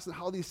past and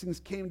how these things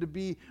came to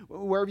be,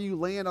 wherever you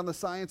land on the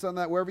science on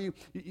that, wherever you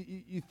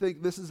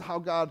think this is how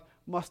God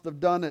must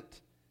have done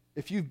it.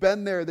 If you've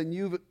been there, then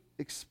you've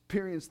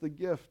experienced the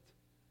gift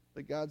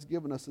that God's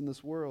given us in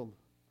this world.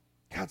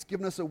 God's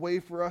given us a way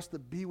for us to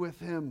be with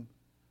Him.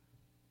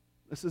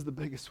 This is the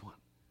biggest one.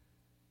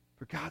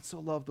 For God so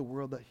loved the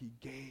world that He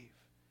gave.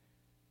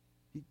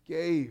 He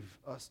gave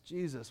us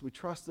Jesus. We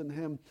trust in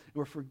Him, and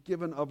we're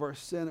forgiven of our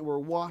sin, and we're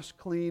washed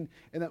clean,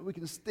 and that we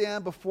can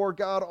stand before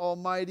God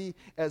Almighty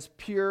as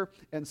pure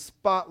and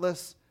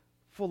spotless,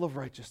 full of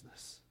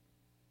righteousness.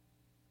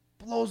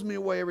 Blows me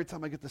away every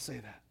time I get to say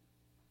that.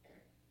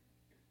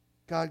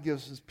 God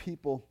gives His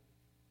people.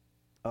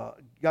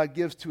 God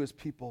gives to His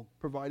people,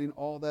 providing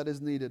all that is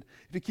needed.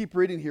 If you keep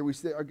reading here, we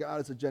see our God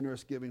is a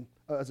generous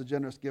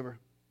giver.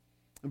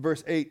 In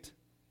verse 8,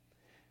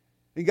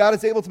 and God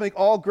is able to make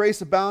all grace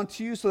abound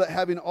to you, so that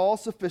having all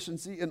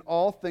sufficiency in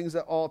all things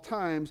at all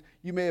times,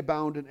 you may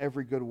abound in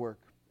every good work.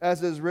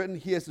 As it is written,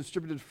 He has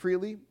distributed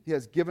freely, He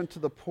has given to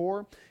the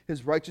poor,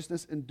 His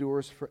righteousness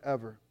endures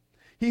forever.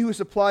 He who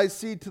supplies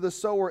seed to the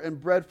sower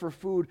and bread for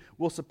food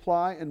will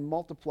supply and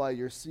multiply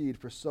your seed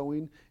for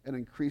sowing and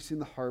increasing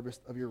the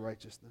harvest of your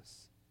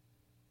righteousness.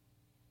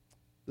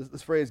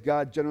 This phrase,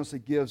 God generously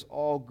gives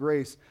all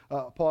grace.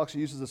 Paul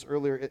actually uses this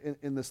earlier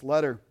in this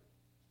letter.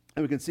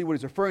 And we can see what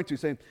he's referring to,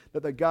 saying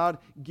that God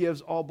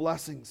gives all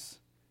blessings.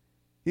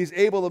 He's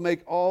able to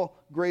make all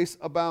grace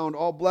abound,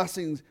 all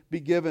blessings be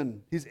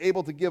given. He's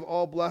able to give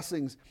all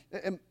blessings.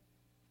 And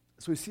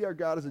so we see our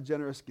God as a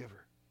generous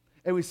giver.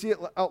 And we see it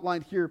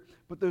outlined here,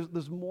 but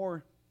there's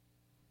more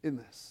in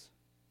this.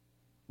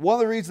 One of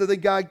the reasons that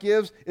God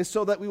gives is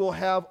so that we will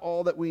have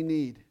all that we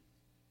need.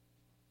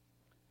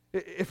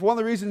 If one of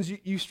the reasons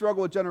you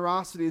struggle with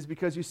generosity is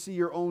because you see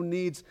your own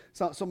needs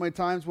so many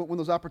times when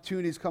those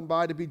opportunities come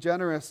by to be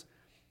generous,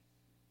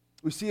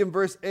 we see in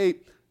verse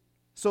 8,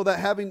 so that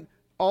having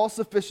all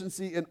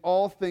sufficiency in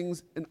all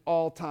things in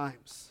all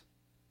times.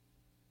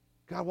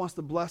 God wants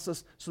to bless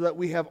us so that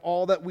we have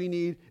all that we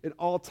need in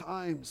all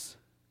times.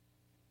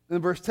 And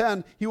in verse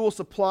 10, He will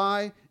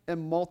supply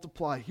and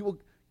multiply. He will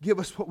give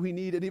us what we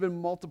need and even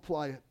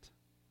multiply it.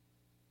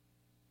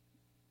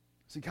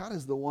 See, God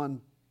is the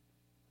one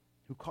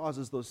who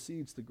causes those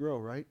seeds to grow,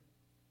 right?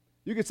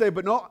 You could say,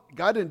 but no,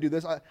 God didn't do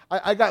this.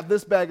 I got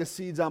this bag of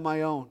seeds on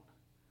my own.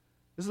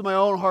 This is my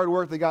own hard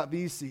work that got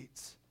these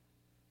seeds.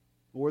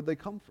 Where'd they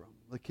come from?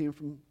 They came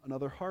from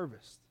another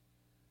harvest.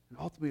 And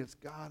ultimately, it's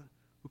God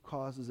who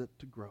causes it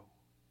to grow.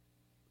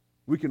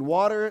 We can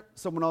water it.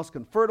 Someone else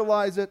can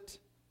fertilize it.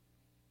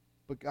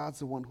 but God's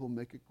the one who will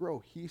make it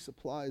grow. He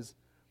supplies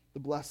the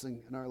blessing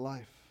in our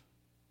life.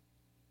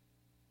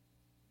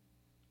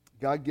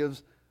 God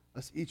gives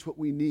us each what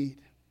we need.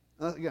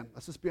 Again,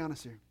 let's just be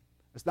honest here.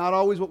 It's not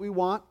always what we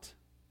want.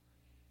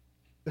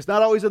 It's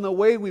not always in the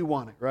way we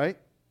want it, right?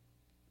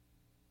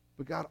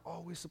 But God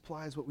always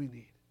supplies what we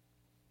need.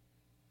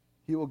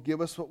 He will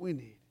give us what we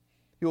need.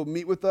 He will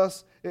meet with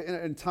us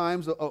in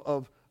times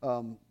of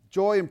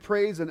joy and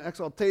praise and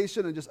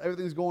exaltation and just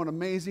everything's going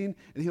amazing.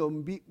 And He'll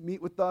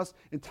meet with us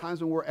in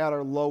times when we're at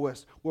our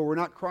lowest, where we're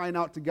not crying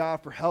out to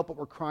God for help, but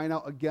we're crying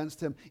out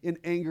against Him in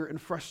anger and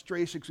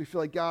frustration because we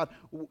feel like, God,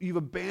 you've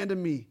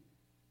abandoned me.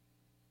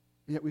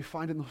 And yet we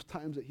find in those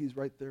times that He's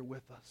right there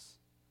with us,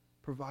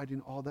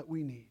 providing all that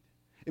we need.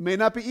 It may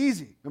not be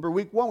easy. Remember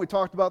week 1, we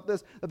talked about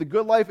this, that the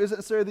good life isn't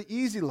necessarily the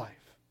easy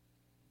life.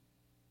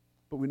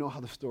 But we know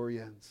how the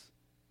story ends.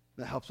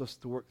 That helps us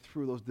to work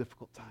through those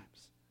difficult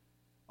times.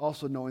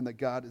 Also knowing that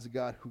God is a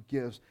God who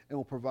gives and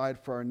will provide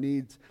for our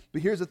needs.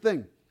 But here's the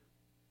thing.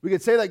 We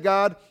could say that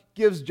God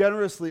gives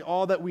generously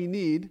all that we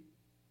need,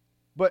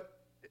 but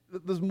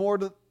there's more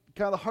to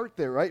kind of the heart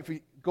there, right? If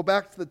we go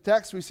back to the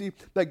text, we see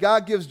that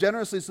God gives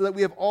generously so that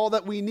we have all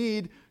that we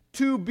need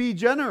to be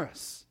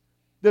generous.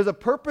 There's a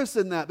purpose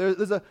in that.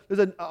 There's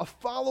a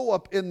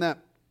follow-up in that.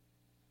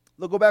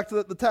 We'll go back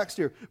to the text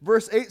here.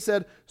 Verse 8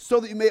 said,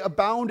 so that you may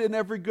abound in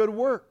every good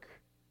work.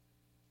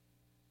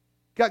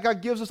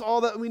 God gives us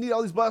all that we need,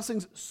 all these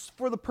blessings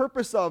for the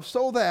purpose of,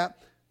 so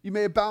that you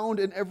may abound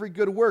in every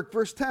good work.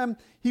 Verse 10,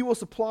 He will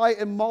supply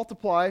and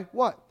multiply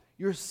what?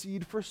 Your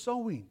seed for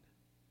sowing.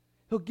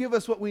 He'll give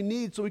us what we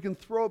need so we can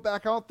throw it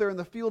back out there in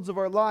the fields of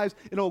our lives,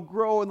 and it'll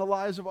grow in the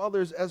lives of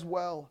others as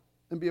well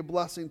and be a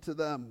blessing to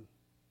them.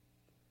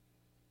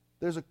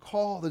 There's a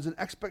call, there's an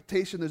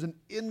expectation, there's an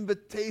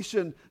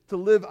invitation to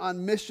live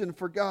on mission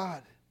for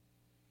God.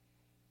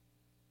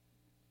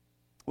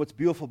 What's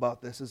beautiful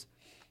about this is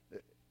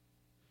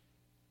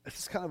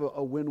it's kind of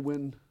a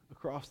win-win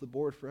across the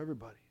board for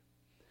everybody.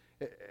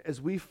 As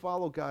we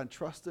follow God and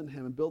trust in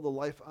Him and build a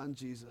life on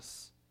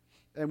Jesus,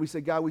 and we say,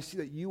 God, we see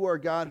that You are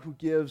a God who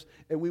gives,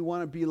 and we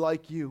want to be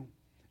like You.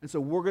 And so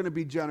we're going to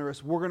be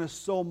generous. We're going to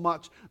sow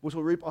much, which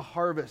will reap a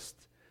harvest.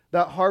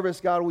 That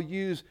harvest God will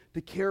use to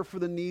care for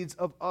the needs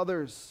of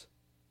others.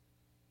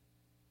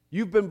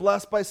 You've been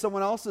blessed by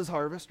someone else's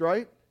harvest,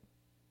 right?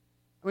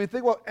 I mean,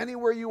 think about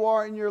anywhere you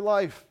are in your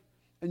life,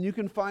 and you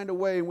can find a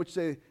way in which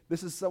say,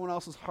 this is someone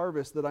else's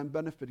harvest that I'm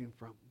benefiting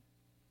from.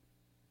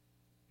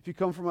 If you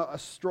come from a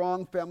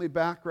strong family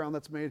background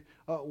that's made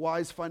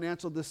wise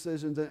financial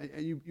decisions, and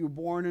you were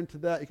born into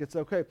that, you could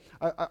say, okay,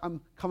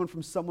 I'm coming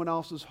from someone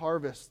else's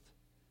harvest.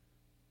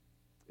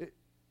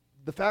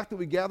 The fact that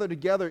we gather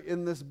together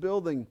in this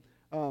building,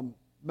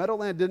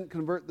 Meadowland didn't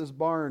convert this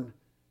barn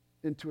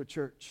into a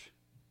church.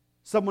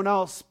 Someone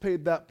else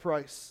paid that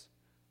price.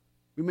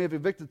 We may have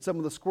evicted some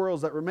of the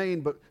squirrels that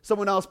remained, but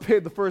someone else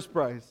paid the first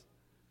price.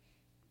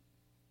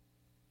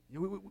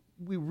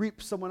 We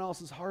reap someone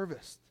else's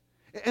harvest.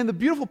 And the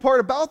beautiful part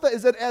about that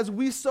is that as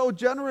we sow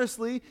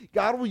generously,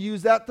 God will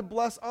use that to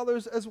bless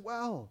others as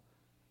well,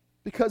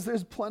 because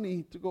there's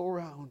plenty to go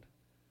around.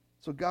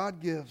 So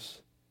God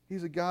gives.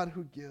 He's a God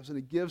who gives, and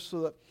He gives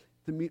so that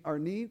to meet our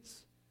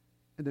needs,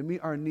 and to meet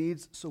our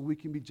needs so we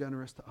can be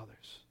generous to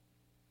others,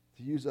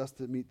 to use us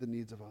to meet the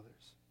needs of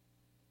others.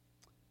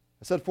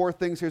 I said 4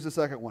 things. Here's the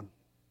second one.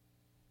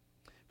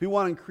 If we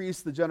want to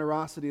increase the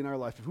generosity in our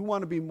life, if we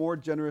want to be more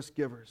generous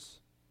givers,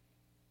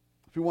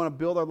 if we want to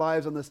build our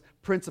lives on this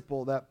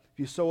principle that if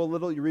you sow a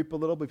little, you reap a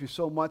little, but if you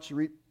sow much, you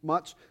reap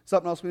much,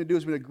 something else we need to do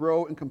is we need to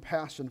grow in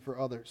compassion for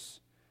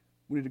others.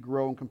 We need to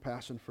grow in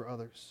compassion for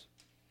others.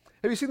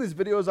 Have you seen these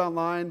videos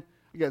online?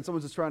 Again,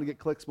 someone's just trying to get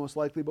clicks most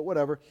likely, but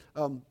whatever.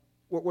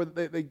 Where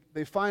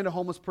they find a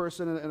homeless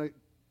person in a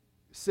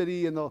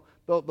city, and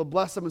they'll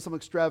bless them in some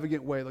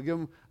extravagant way. They'll give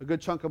them a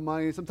good chunk of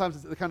money.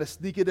 Sometimes they kind of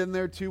sneak it in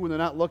there too when they're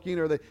not looking,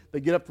 or they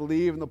get up to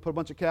leave and they'll put a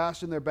bunch of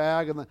cash in their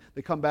bag, and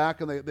they come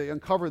back and they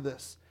uncover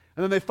this.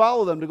 And then they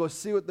follow them to go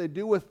see what they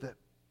do with it.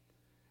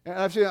 And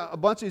I've seen a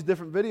bunch of these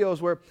different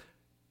videos where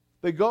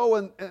they go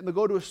and they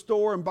go to a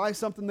store and buy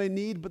something they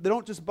need, but they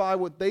don't just buy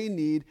what they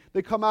need.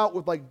 They come out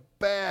with like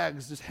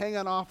bags just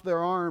hanging off their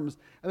arms,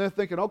 and they're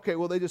thinking, okay,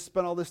 well, they just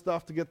spent all this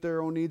stuff to get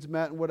their own needs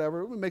met and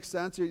whatever. It makes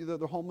sense. They're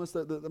homeless.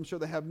 I'm sure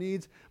they have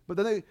needs. But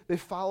then they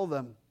follow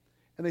them,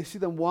 and they see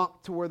them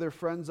walk to where their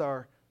friends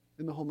are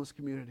in the homeless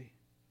community.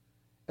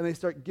 And they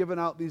start giving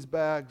out these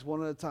bags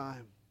one at a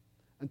time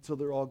until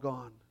they're all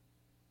gone.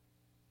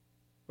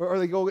 Or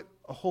they go get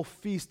a whole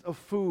feast of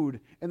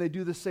food, and they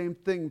do the same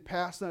thing,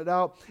 passing it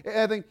out.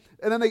 And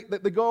then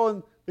they go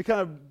and they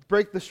kind of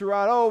break the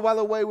charade. Oh, by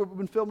the way, we've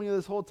been filming you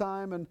this whole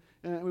time, and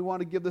we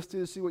want to give this to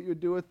you to see what you would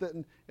do with it.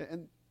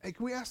 And hey,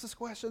 can we ask this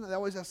question? I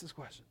always ask this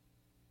question.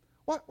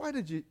 Why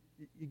did you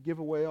give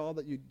away all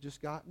that you'd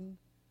just gotten?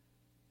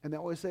 And they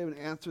always say an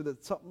answer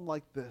that's something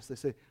like this. They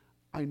say,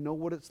 I know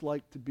what it's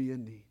like to be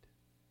in need.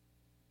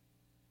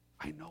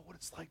 I know what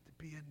it's like to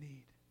be in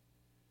need.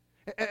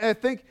 And I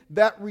think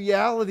that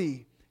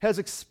reality has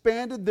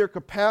expanded their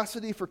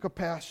capacity for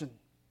compassion.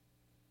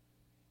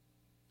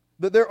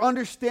 That their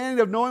understanding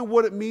of knowing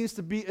what it means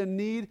to be in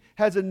need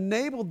has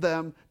enabled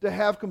them to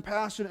have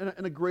compassion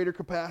in a greater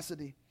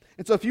capacity.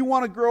 And so if you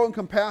want to grow in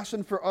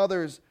compassion for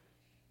others,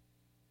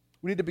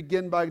 we need to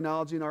begin by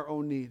acknowledging our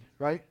own need,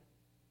 right?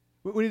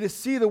 We need to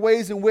see the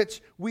ways in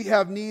which we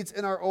have needs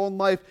in our own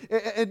life.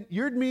 And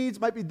your needs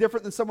might be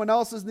different than someone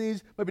else's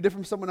needs, might be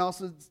different from someone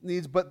else's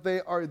needs, but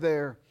they are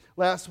there.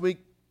 Last week,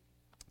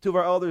 two of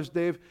our elders,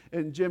 Dave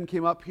and Jim,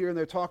 came up here and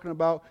they're talking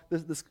about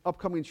this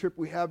upcoming trip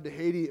we have to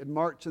Haiti in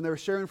March, and they were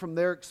sharing from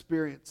their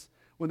experience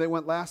when they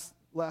went last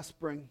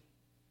spring.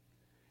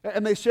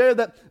 And they shared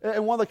that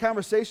in one of the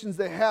conversations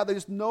they had, they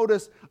just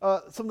noticed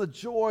some of the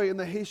joy in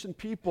the Haitian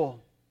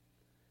people.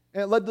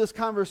 And it led to this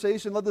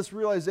conversation, led to this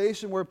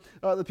realization where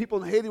the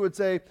people in Haiti would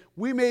say,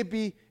 we may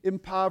be in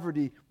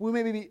poverty, we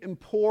may be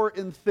poor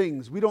in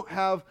things, we don't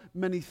have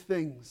many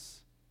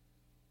things.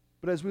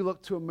 But as we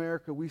look to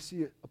America, we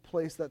see a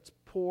place that's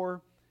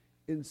poor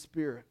in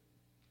spirit,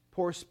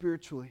 poor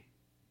spiritually.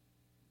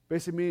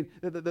 Basically meaning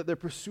that their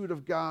pursuit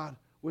of God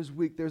was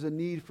weak. There's a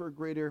need for a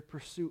greater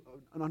pursuit,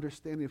 an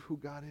understanding of who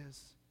God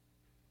is.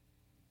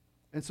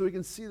 And so we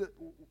can see that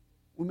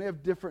we may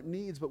have different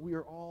needs, but we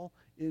are all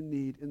in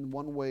need in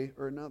one way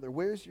or another.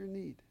 Where's your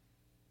need?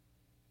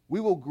 We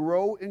will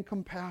grow in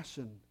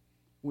compassion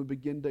when we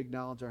begin to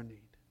acknowledge our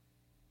need.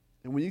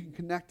 And when you can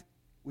connect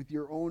with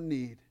your own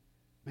need,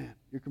 man,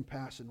 your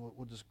compassion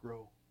will just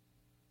grow.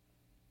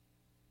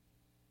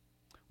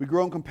 We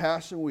grow in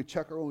compassion when we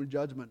check our own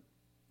judgment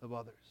of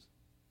others.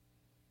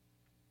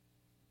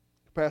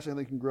 Compassion, I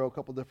think, can grow a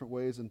couple different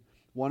ways. And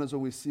one is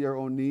when we see our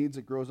own needs,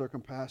 it grows our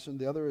compassion.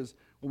 The other is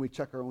when we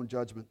check our own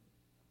judgment.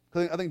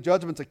 I think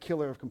judgment's a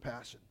killer of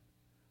compassion.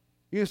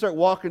 You can start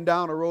walking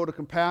down a road of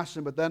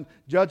compassion, but then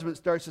judgment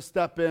starts to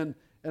step in,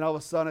 and all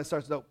of a sudden it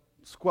starts to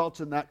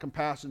squelching that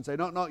compassion. Say,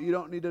 no, you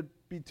don't need to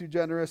be too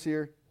generous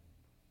here.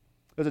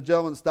 There's a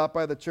gentleman that stopped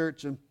by the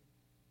church, and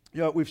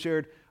we've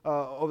shared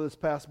over this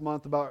past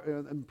month and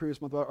the previous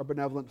month about our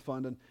benevolent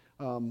fund. And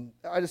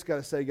I just got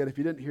to say again, if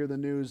you didn't hear the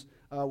news,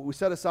 we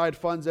set aside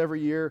funds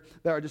every year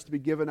that are just to be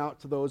given out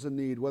to those in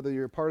need, whether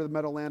you're part of the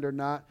Meadowland or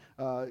not,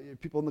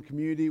 people in the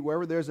community,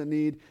 wherever there's a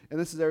need. And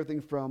this is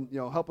everything from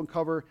helping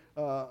cover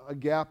a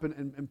gap,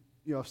 and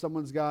if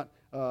someone's got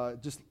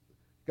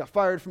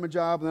fired from a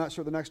job and they're not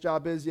sure what the next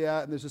job is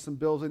yet, and there's just some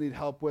bills they need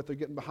help with, they're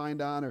getting behind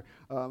on, or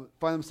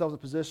find themselves in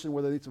a position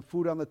where they need some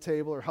food on the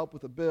table or help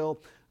with a bill,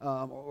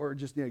 or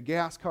just need a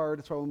gas card.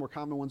 It's probably one of the more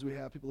common ones we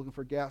have, people looking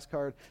for a gas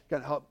card,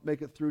 kind of help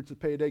make it through to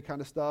payday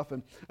kind of stuff,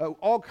 and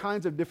all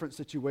kinds of different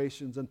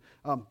situations. And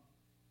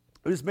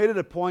we just made it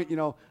a point,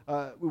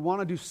 we want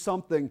to do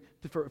something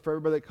for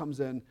everybody that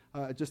comes in,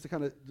 just to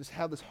kind of just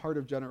have this heart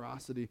of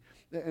generosity.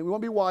 And we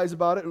want to be wise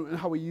about it and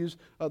how we use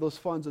those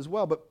funds as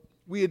well. But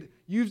we had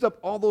used up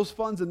all those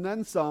funds and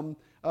then some.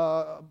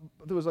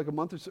 It was like a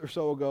month or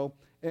so ago,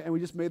 and we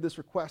just made this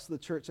request to the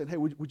church saying, hey,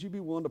 would you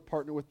be willing to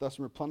partner with us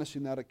in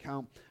replenishing that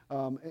account?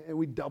 And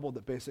we doubled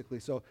it basically.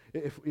 So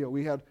if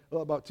we had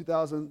about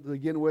 2,000 to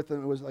begin with,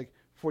 and it was like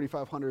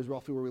 4,500 is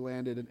roughly where we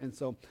landed. And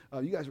so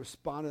you guys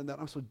responded to that.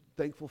 I'm so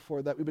thankful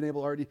for that. We've been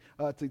able already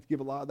to give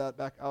a lot of that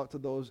back out to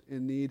those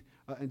in need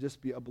and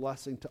just be a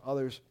blessing to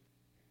others.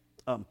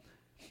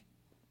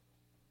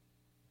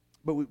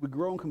 But we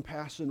grow in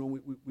compassion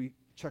when we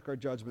check our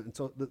judgment. And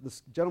so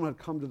this gentleman had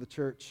come to the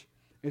church.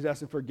 He's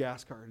asking for a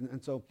gas card.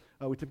 And so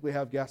we typically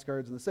have gas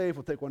cards in the safe.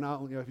 We'll take one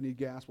out. If you need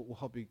gas, we'll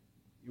help you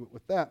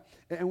with that.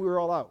 And we were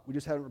all out. We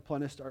just hadn't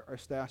replenished our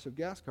stash of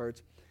gas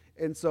cards.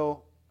 And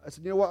so I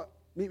said, you know what?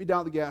 Meet me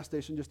down at the gas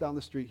station just down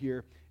the street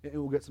here, and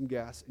we'll get some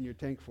gas in your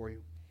tank for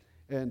you.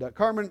 And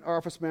Carmen, our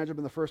office manager, had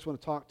been the first one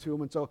to talk to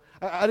him. And so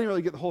I didn't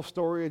really get the whole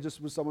story. It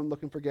just was someone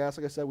looking for gas.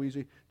 Like I said, we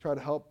usually try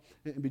to help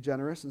and be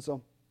generous. And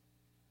so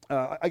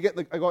I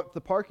go up to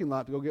the parking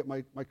lot to go get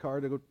my car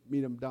to go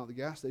meet him down at the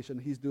gas station.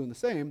 He's doing the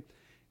same.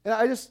 And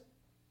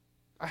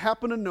I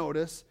happen to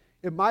notice,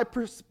 in my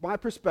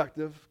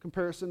perspective,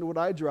 comparison to what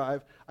I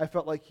drive, I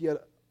felt like he had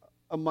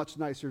a much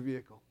nicer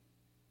vehicle.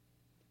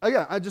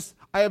 Again,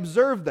 I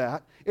observed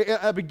that.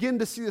 I begin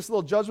to see this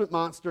little judgment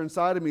monster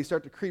inside of me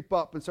start to creep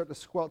up and start to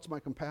squelch my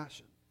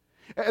compassion.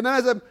 And then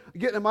as I'm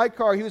getting in my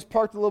car, he was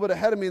parked a little bit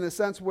ahead of me in the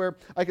sense where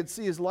I could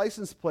see his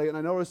license plate, and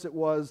I noticed it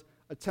was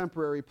a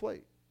temporary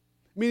plate.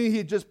 Meaning he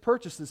had just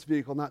purchased this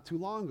vehicle not too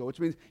long ago, which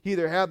means he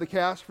either had the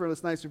cash for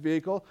this nicer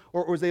vehicle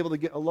or was able to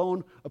get a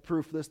loan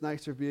approved for this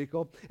nicer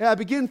vehicle. And I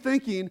begin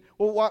thinking,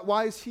 well,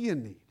 why is he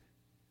in need?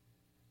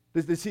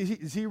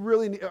 Is he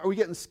really, are we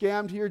getting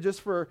scammed here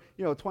just for,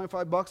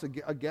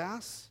 $25 a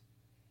gas?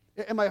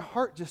 And my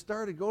heart just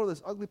started to go to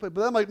this ugly place. But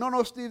then I'm like,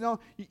 no, Steve, no,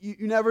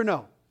 you never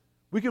know.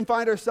 We can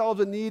find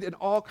ourselves in need in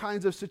all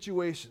kinds of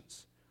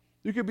situations.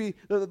 You could be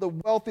the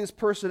wealthiest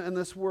person in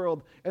this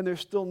world, and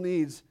there's still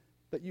needs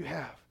that you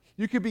have.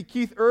 You could be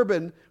Keith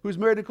Urban, who's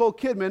married to Nicole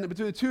Kidman, and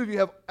between the two of you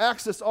have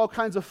access to all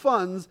kinds of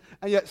funds,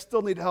 and yet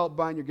still need help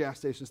buying your gas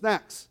station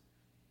snacks.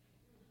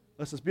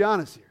 Let's just be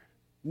honest here.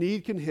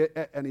 Need can hit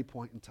at any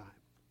point in time.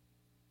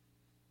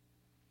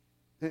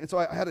 And so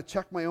I had to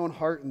check my own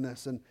heart in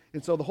this. And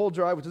so the whole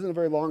drive, which isn't a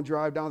very long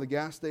drive down to the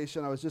gas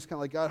station, I was just kind of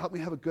like, God, help me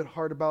have a good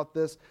heart about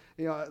this.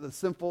 The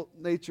sinful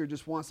nature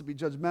just wants to be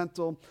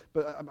judgmental,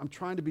 but I'm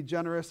trying to be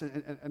generous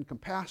and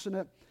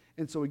compassionate.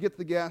 And so we get to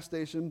the gas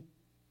station,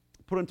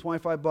 put in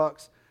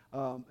 $25.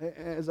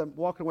 As I'm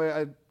walking away,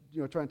 I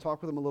try and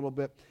talk with him a little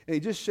bit. And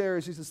he just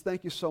shares, he says,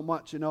 thank you so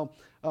much. I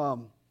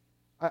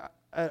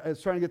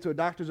was trying to get to a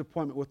doctor's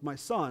appointment with my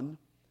son.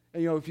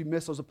 And, if you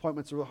miss those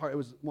appointments, it's really hard. It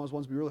was one of those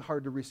ones that be really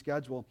hard to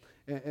reschedule.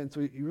 And so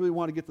he really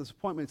wanted to get to this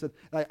appointment. He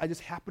said, I just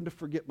happened to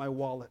forget my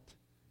wallet.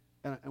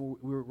 And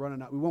we were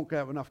running out. We won't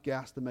have enough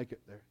gas to make it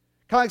there.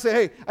 Kind of like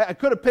say, hey, I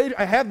could have paid.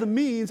 I have the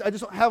means. I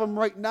just don't have them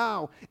right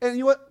now. And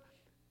you know what?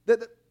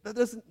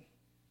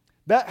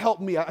 That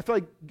helped me. I feel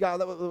like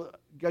God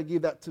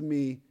gave that to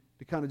me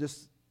to kind of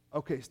just,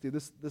 okay, Steve,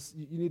 this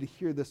you need to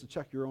hear this to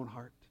check your own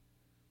heart.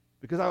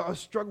 Because I was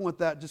struggling with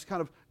that just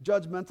kind of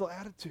judgmental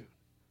attitude.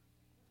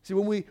 See,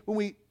 when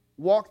we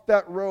walk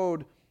that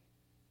road,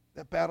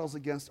 that battles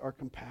against our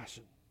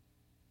compassion.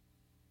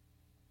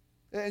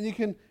 And we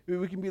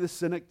can be the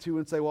cynic too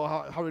and say, well,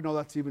 how do we know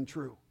that's even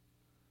true?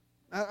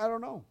 I don't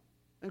know.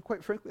 And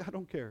quite frankly, I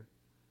don't care.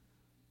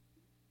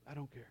 I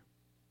don't care.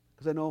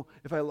 Because I know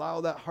if I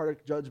allow that heart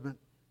of judgment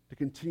to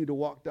continue to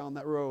walk down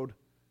that road,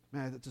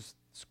 man, it just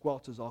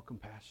squelches all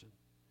compassion.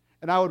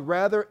 And I would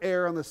rather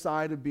err on the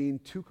side of being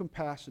too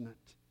compassionate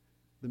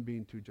than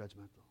being too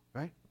judgmental,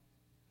 right?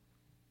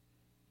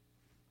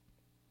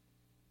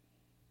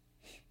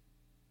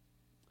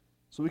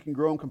 So we can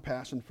grow in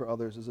compassion for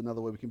others is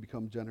another way we can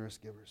become generous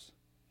givers.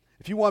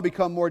 If you want to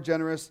become more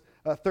generous,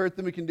 third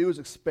thing we can do is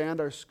expand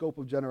our scope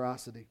of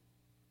generosity.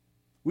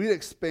 We need to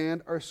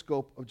expand our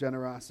scope of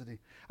generosity.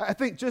 I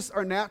think just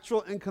our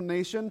natural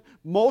inclination,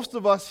 most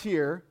of us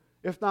here,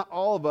 if not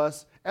all of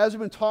us, as we've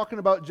been talking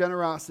about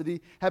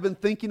generosity, have been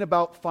thinking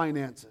about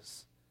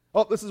finances.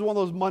 Oh, this is one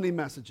of those money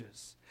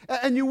messages.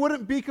 And you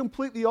wouldn't be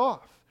completely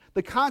off.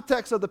 The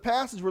context of the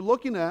passage we're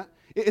looking at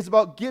is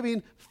about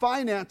giving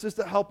finances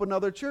to help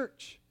another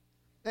church.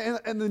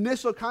 And the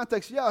initial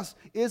context, yes,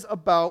 is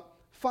about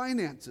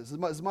finances.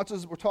 As much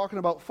as we're talking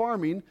about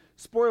farming,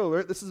 spoiler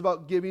alert, this is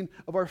about giving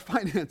of our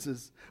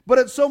finances. But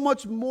it's so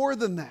much more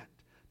than that.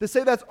 To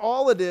say that's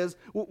all it is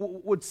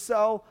would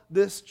sell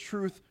this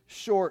truth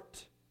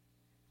short.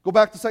 Go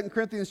back to 2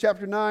 Corinthians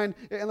chapter 9,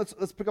 and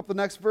let's pick up the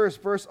next verse,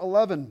 verse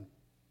 11.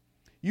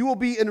 You will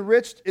be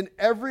enriched in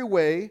every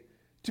way,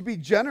 to be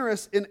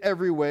generous in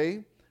every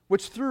way,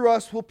 which through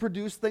us will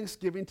produce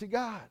thanksgiving to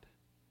God.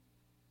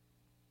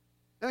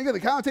 And again, the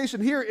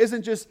connotation here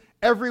isn't just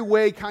every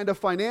way kind of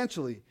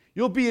financially.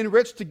 You'll be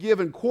enriched to give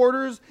in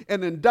quarters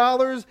and in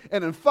dollars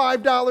and in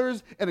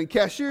 $5 and in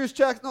cashier's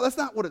checks. No, that's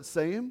not what it's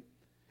saying.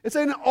 It's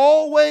saying in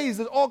all ways,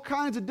 there's all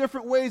kinds of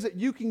different ways that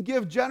you can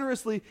give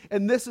generously,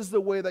 and this is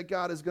the way that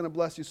God is going to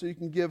bless you, so you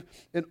can give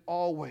in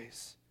all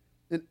ways,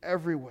 in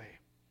every way.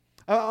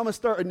 I'm going to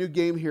start a new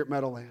game here at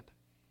Meadowland.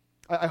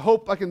 I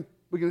hope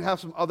we can have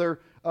some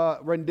other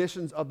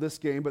renditions of this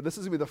game, but this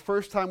is going to be the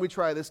first time we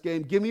try this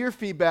game. Give me your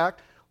feedback.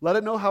 Let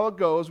it know how it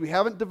goes. We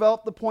haven't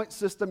developed the point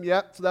system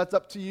yet, so that's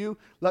up to you.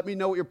 Let me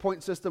know what your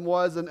point system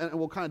was, and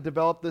we'll kind of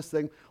develop this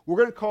thing. We're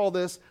going to call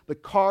this the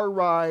Car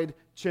Ride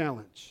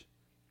Challenge.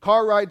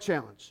 Car Ride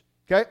Challenge,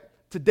 okay?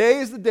 Today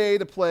is the day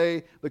to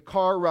play the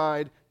Car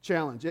Ride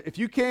Challenge. If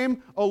you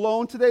came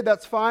alone today,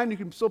 that's fine. You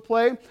can still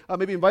play.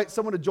 Maybe invite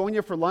someone to join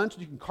you for lunch.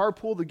 You can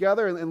carpool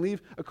together and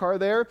leave a car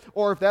there.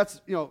 Or if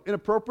that's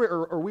inappropriate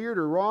or weird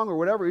or wrong or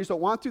whatever, you just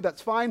don't want to,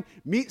 that's fine.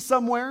 Meet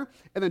somewhere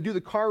and then do the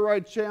Car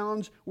Ride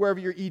Challenge wherever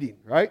you're eating,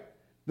 right?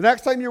 The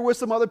next time you're with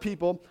some other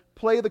people,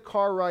 play the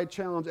Car Ride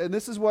Challenge. And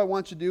this is what I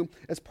want you to do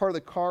as part of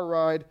the Car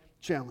Ride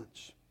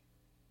Challenge.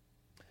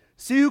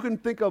 See who can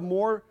think of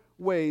more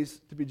ways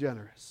to be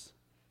generous.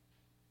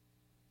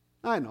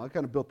 I know, I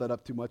kind of built that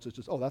up too much. It's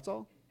just, that's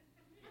all?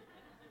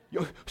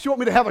 You want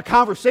me to have a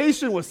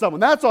conversation with someone.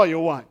 That's all you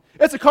want.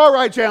 It's a car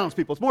ride challenge,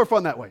 people. It's more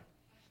fun that way.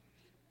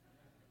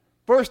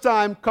 First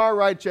time, car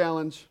ride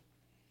challenge.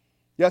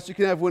 Yes, you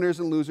can have winners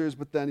and losers,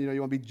 but then, you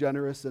want to be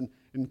generous and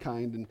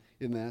kind and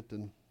in that.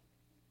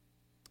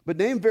 But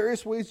name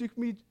various ways you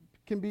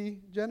can be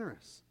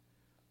generous.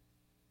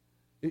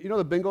 You know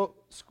the bingo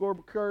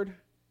scorecard?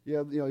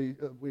 Yeah,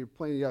 we're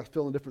playing, you got to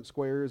fill in different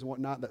squares and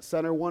whatnot. That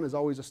center one is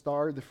always a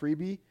star, the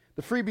freebie.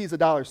 The freebie is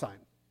a $sign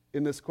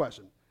in this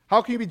question.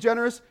 How can you be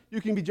generous?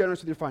 You can be generous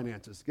with your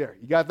finances. Gary,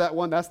 you got that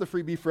one? That's the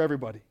freebie for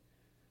everybody.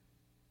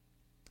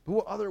 But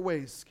what other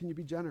ways can you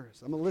be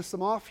generous? I'm going to list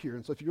them off here.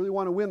 And so if you really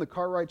want to win the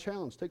Car Ride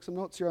Challenge, take some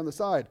notes here on the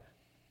side.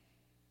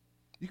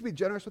 You can be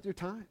generous with your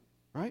time,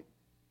 right?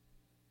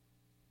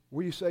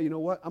 Where you say, you know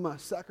what? I'm going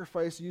to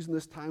sacrifice using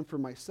this time for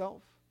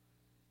myself.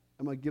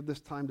 I'm going to give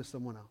this time to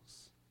someone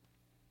else.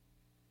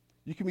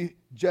 You can be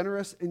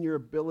generous in your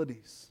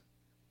abilities,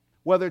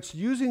 whether it's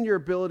using your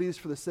abilities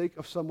for the sake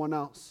of someone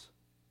else.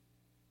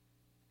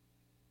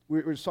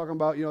 We were just talking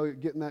about,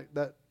 getting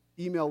that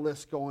email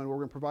list going where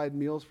we're going to provide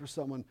meals for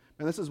someone.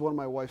 And this is one of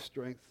my wife's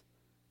strengths.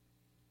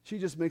 She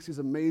just makes these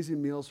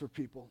amazing meals for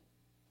people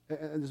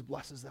and just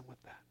blesses them with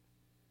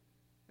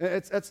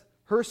that. It's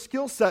her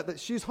skill set that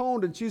she's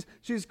honed and she's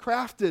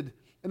crafted,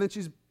 and then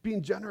she's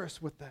being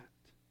generous with that.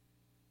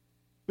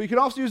 But you can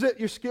also use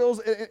your skills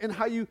in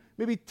how you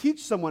maybe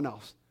teach someone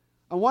else.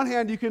 On one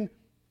hand, you can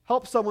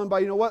help someone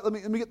by, let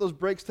me get those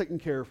breaks taken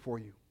care of for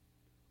you.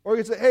 Or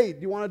you can say, hey,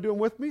 do you want to do them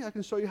with me? I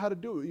can show you how to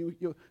do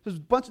it. There's a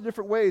bunch of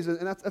different ways,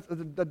 and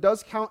that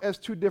does count as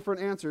 2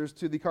 different answers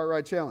to the car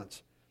ride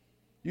challenge.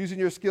 Using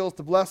your skills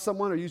to bless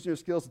someone or using your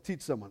skills to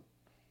teach someone.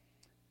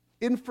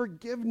 In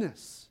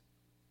forgiveness.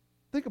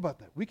 Think about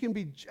that. We can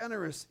be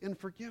generous in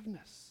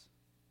forgiveness.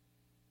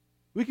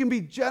 We can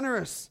be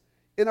generous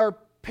in our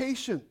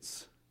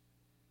patience.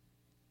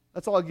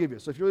 That's all I'll give you.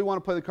 So if you really want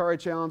to play the car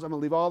ride challenge, I'm going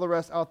to leave all the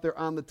rest out there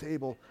on the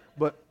table.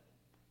 But,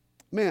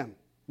 man,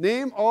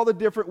 name all the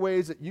different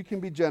ways that you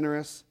can be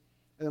generous,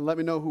 and then let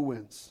me know who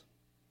wins.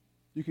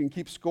 You can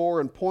keep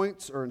score in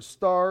points or in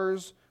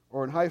stars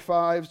or in high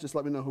fives. Just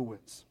let me know who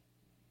wins.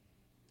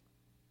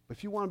 But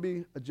if you want to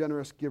be a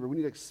generous giver, we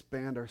need to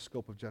expand our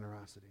scope of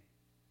generosity.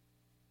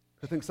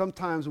 I think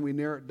sometimes when we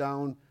narrow it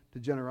down to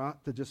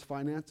just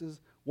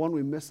finances, 1,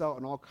 we miss out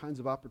on all kinds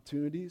of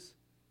opportunities.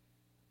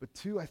 But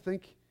 2, I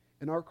think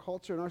in our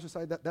culture, in our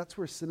society, that's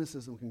where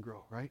cynicism can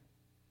grow, right?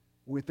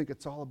 When we think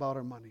it's all about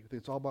our money, we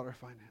think it's all about our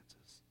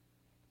finances.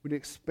 We need to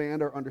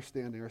expand our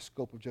understanding, our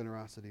scope of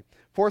generosity.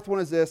 4th one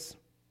is this.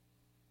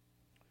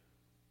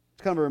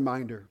 It's kind of a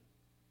reminder.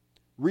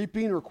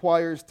 Reaping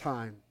requires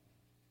time.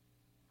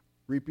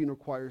 Reaping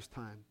requires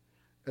time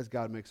as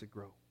God makes it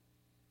grow.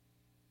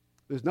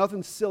 There's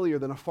nothing sillier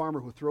than a farmer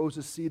who throws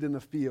his seed in the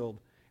field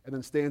and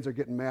then stands there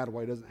getting mad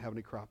why he doesn't have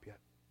any crop yet.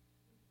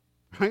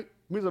 Right?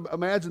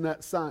 Imagine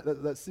that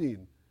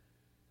scene.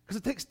 Because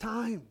it takes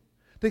time.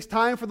 It takes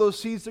time for those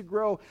seeds to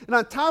grow. And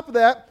on top of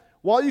that,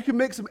 while you can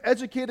make some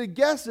educated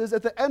guesses,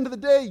 at the end of the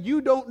day, you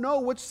don't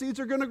know which seeds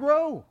are going to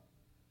grow.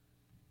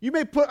 You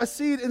may put a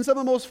seed in some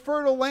of the most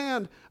fertile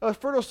land,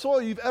 fertile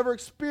soil you've ever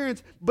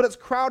experienced, but it's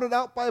crowded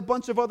out by a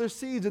bunch of other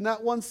seeds, and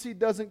that one seed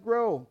doesn't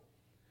grow.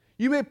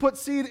 You may put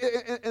seed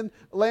in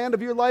land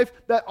of your life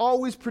that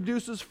always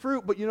produces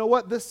fruit, but you know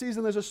what? This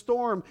season there's a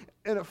storm,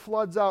 and it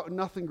floods out, and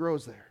nothing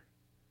grows there.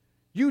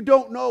 You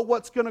don't know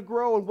what's going to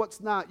grow and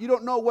what's not. You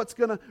don't know what's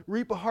going to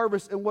reap a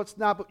harvest and what's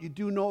not, but you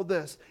do know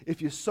this.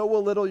 If you sow a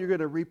little, you're going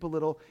to reap a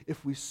little.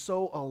 If we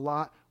sow a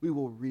lot, we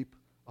will reap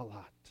a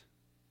lot.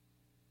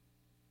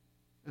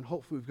 And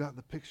hopefully we've gotten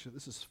the picture.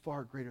 This is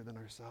far greater than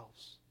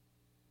ourselves.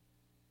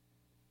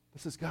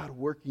 This is God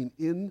working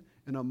in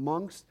and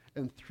amongst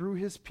and through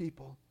his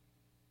people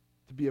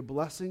to be a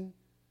blessing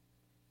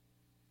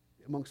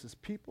amongst his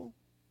people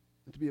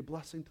and to be a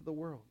blessing to the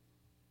world.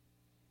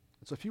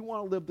 And so if you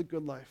want to live the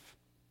good life,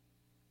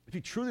 if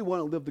you truly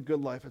want to live the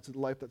good life, it's a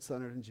life that's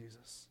centered in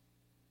Jesus.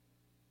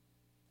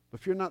 But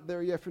if you're not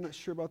there yet, if you're not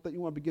sure about that, you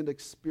want to begin to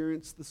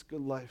experience this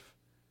good life,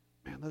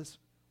 man, let us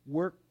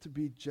work to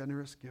be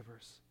generous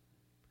givers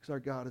because our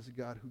God is a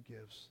God who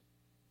gives.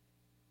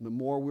 And the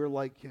more we're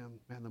like him,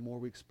 man, the more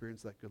we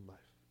experience that good life.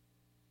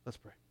 Let's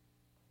pray.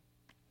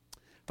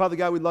 Father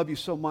God, we love you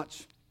so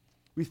much.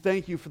 We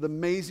thank you for the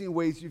amazing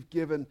ways you've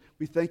given.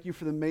 We thank you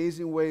for the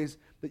amazing ways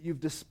that you've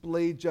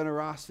displayed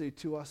generosity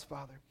to us,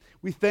 Father.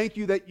 We thank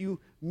you that you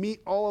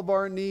meet all of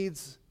our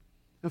needs.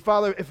 And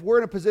Father, if we're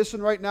in a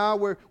position right now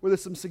where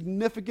there's some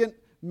significant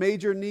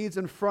major needs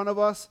in front of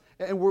us,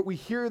 and we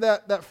hear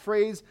that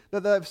phrase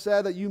that I've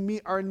said, that you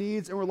meet our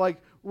needs, and we're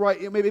like,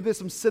 right, maybe there's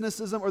some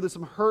cynicism or there's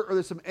some hurt or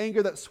there's some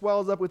anger that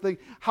swells up. We think,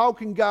 how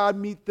can God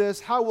meet this?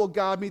 How will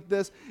God meet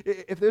this?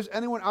 If there's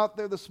anyone out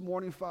there this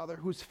morning, Father,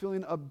 who's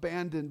feeling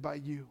abandoned by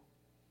you,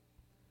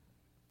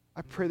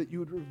 I pray that you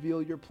would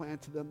reveal your plan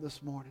to them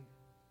this morning.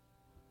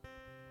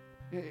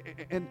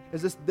 And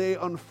as this day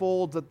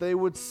unfolds, that they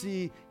would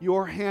see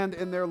your hand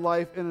in their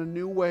life in a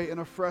new way, in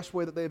a fresh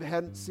way that they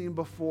hadn't seen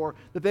before.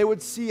 That they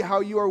would see how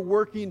you are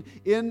working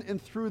in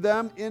and through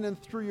them, in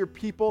and through your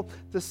people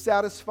to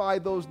satisfy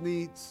those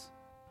needs.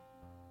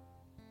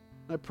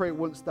 And I pray it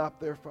wouldn't stop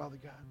there, Father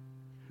God.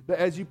 That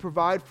as you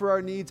provide for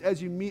our needs, as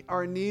you meet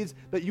our needs,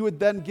 that you would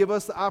then give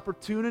us the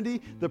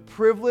opportunity, the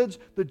privilege,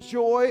 the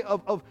joy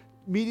of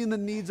meeting the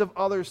needs of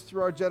others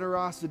through our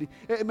generosity.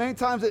 Many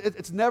times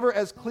it's never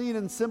as clean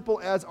and simple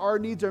as our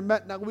needs are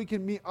met. Now we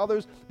can meet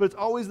others, but it's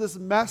always this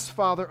mess,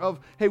 Father, of,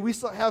 hey, we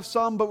still have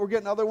some, but we're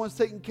getting other ones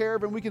taken care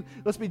of, and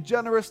let's be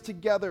generous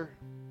together.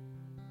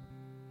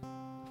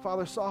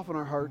 Father, soften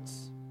our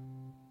hearts.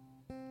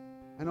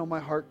 I know my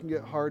heart can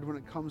get hard when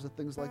it comes to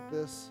things like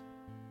this.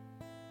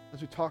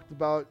 As we talked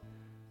about,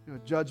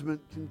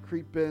 judgment can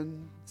creep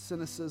in,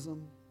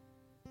 cynicism,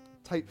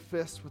 tight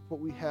fists with what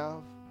we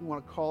have. We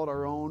want to call it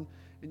our own,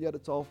 and yet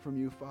it's all from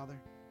you, Father.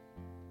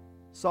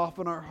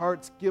 Soften our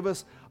hearts. Give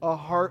us a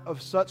heart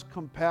of such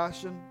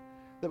compassion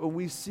that when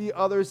we see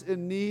others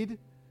in need,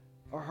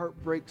 our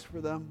heart breaks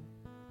for them.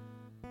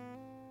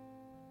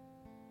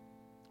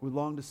 We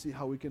long to see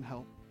how we can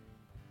help.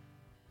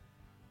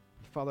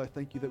 Father, I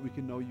thank you that we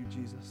can know you,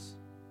 Jesus.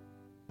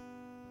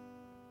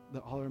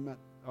 That all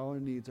our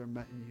needs are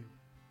met in you.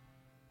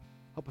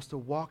 Help us to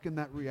walk in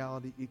that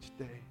reality each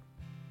day.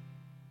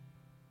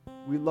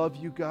 We love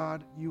you,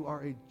 God. You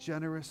are a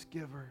generous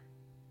giver.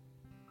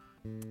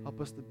 Help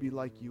us to be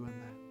like you in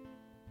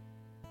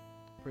that.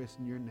 Praise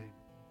in your name.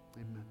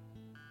 Amen.